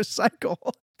is I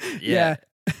recycle. Yeah.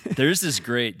 There's this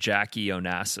great Jackie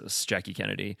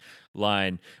Kennedy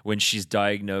line when she's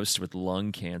diagnosed with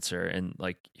lung cancer in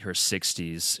like her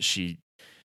 60s.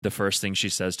 The first thing she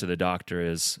says to the doctor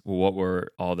is, well, what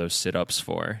were all those sit-ups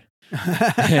for?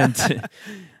 And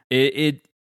it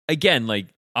again, like,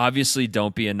 obviously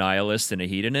don't be a nihilist and a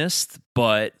hedonist,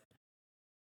 but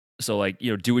so like,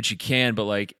 do what you can, but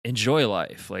like enjoy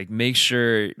life. Like make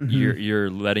sure you're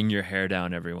letting your hair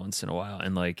down every once in a while.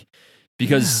 And like,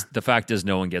 because the fact is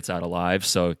no one gets out alive.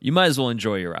 So you might as well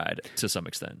enjoy your ride to some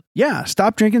extent. Yeah.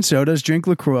 Stop drinking sodas, drink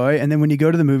LaCroix. And then when you go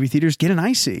to the movie theaters, get an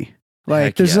icy.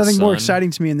 Like there's nothing more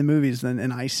exciting to me in the movies than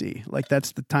an icy. Like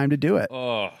that's the time to do it.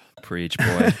 Oh, preach,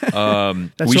 boy.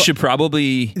 We should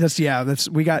probably grab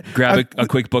a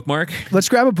quick bookmark. Let's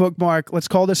grab a bookmark. Let's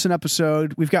call this an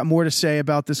episode. We've got more to say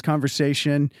about this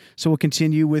conversation. So we'll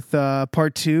continue with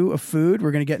part 2 of food.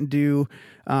 We're going to get into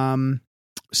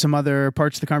some other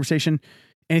parts of the conversation.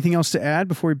 Anything else to add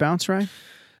before we bounce, Ryan?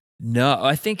 No,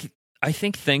 I think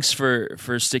thanks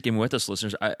for sticking with us,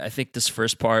 listeners. I think this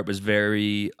first part was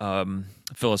very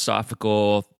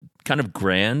philosophical, kind of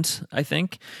grand, I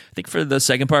think. For the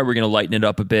second part, we're going to lighten it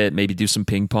up a bit, maybe do some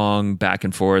ping pong, back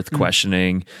and forth,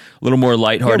 questioning, a little more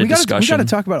lighthearted discussion. We got to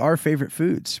talk about our favorite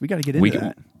foods. We got to get into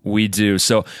that. We do.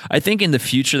 So I think in the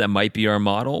future, that might be our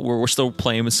model. We're still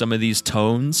playing with some of these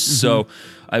tones. So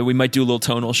we might do a little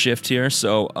tonal shift here.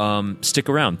 So stick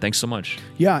around. Thanks so much.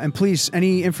 Yeah. And please,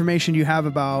 any information you have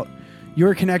about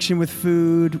your connection with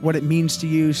food, what it means to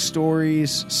you,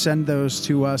 stories, send those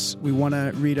to us. We want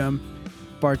to read them.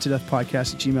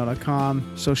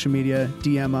 bartodeathpodcast@gmail.com, social media,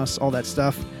 DM us, all that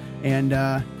stuff. And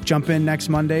jump in next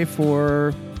Monday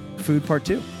for food part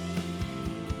 2.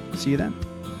 See you then.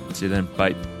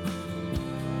 Bye.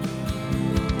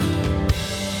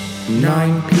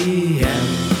 9 p.m.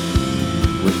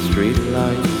 with street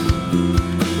lights.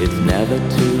 It's never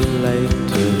too late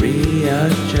to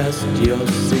readjust your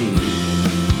seat.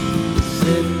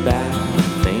 Sit back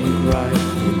and think right.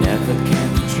 You never can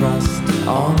trust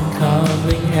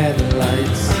oncoming headlights.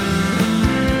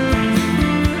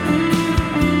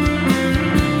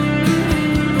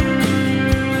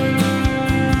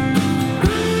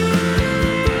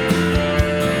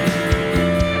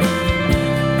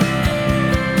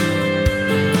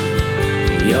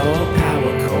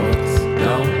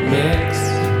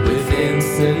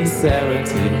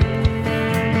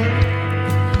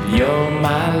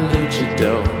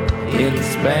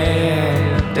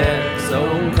 bad, so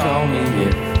call me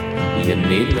if you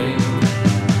need me.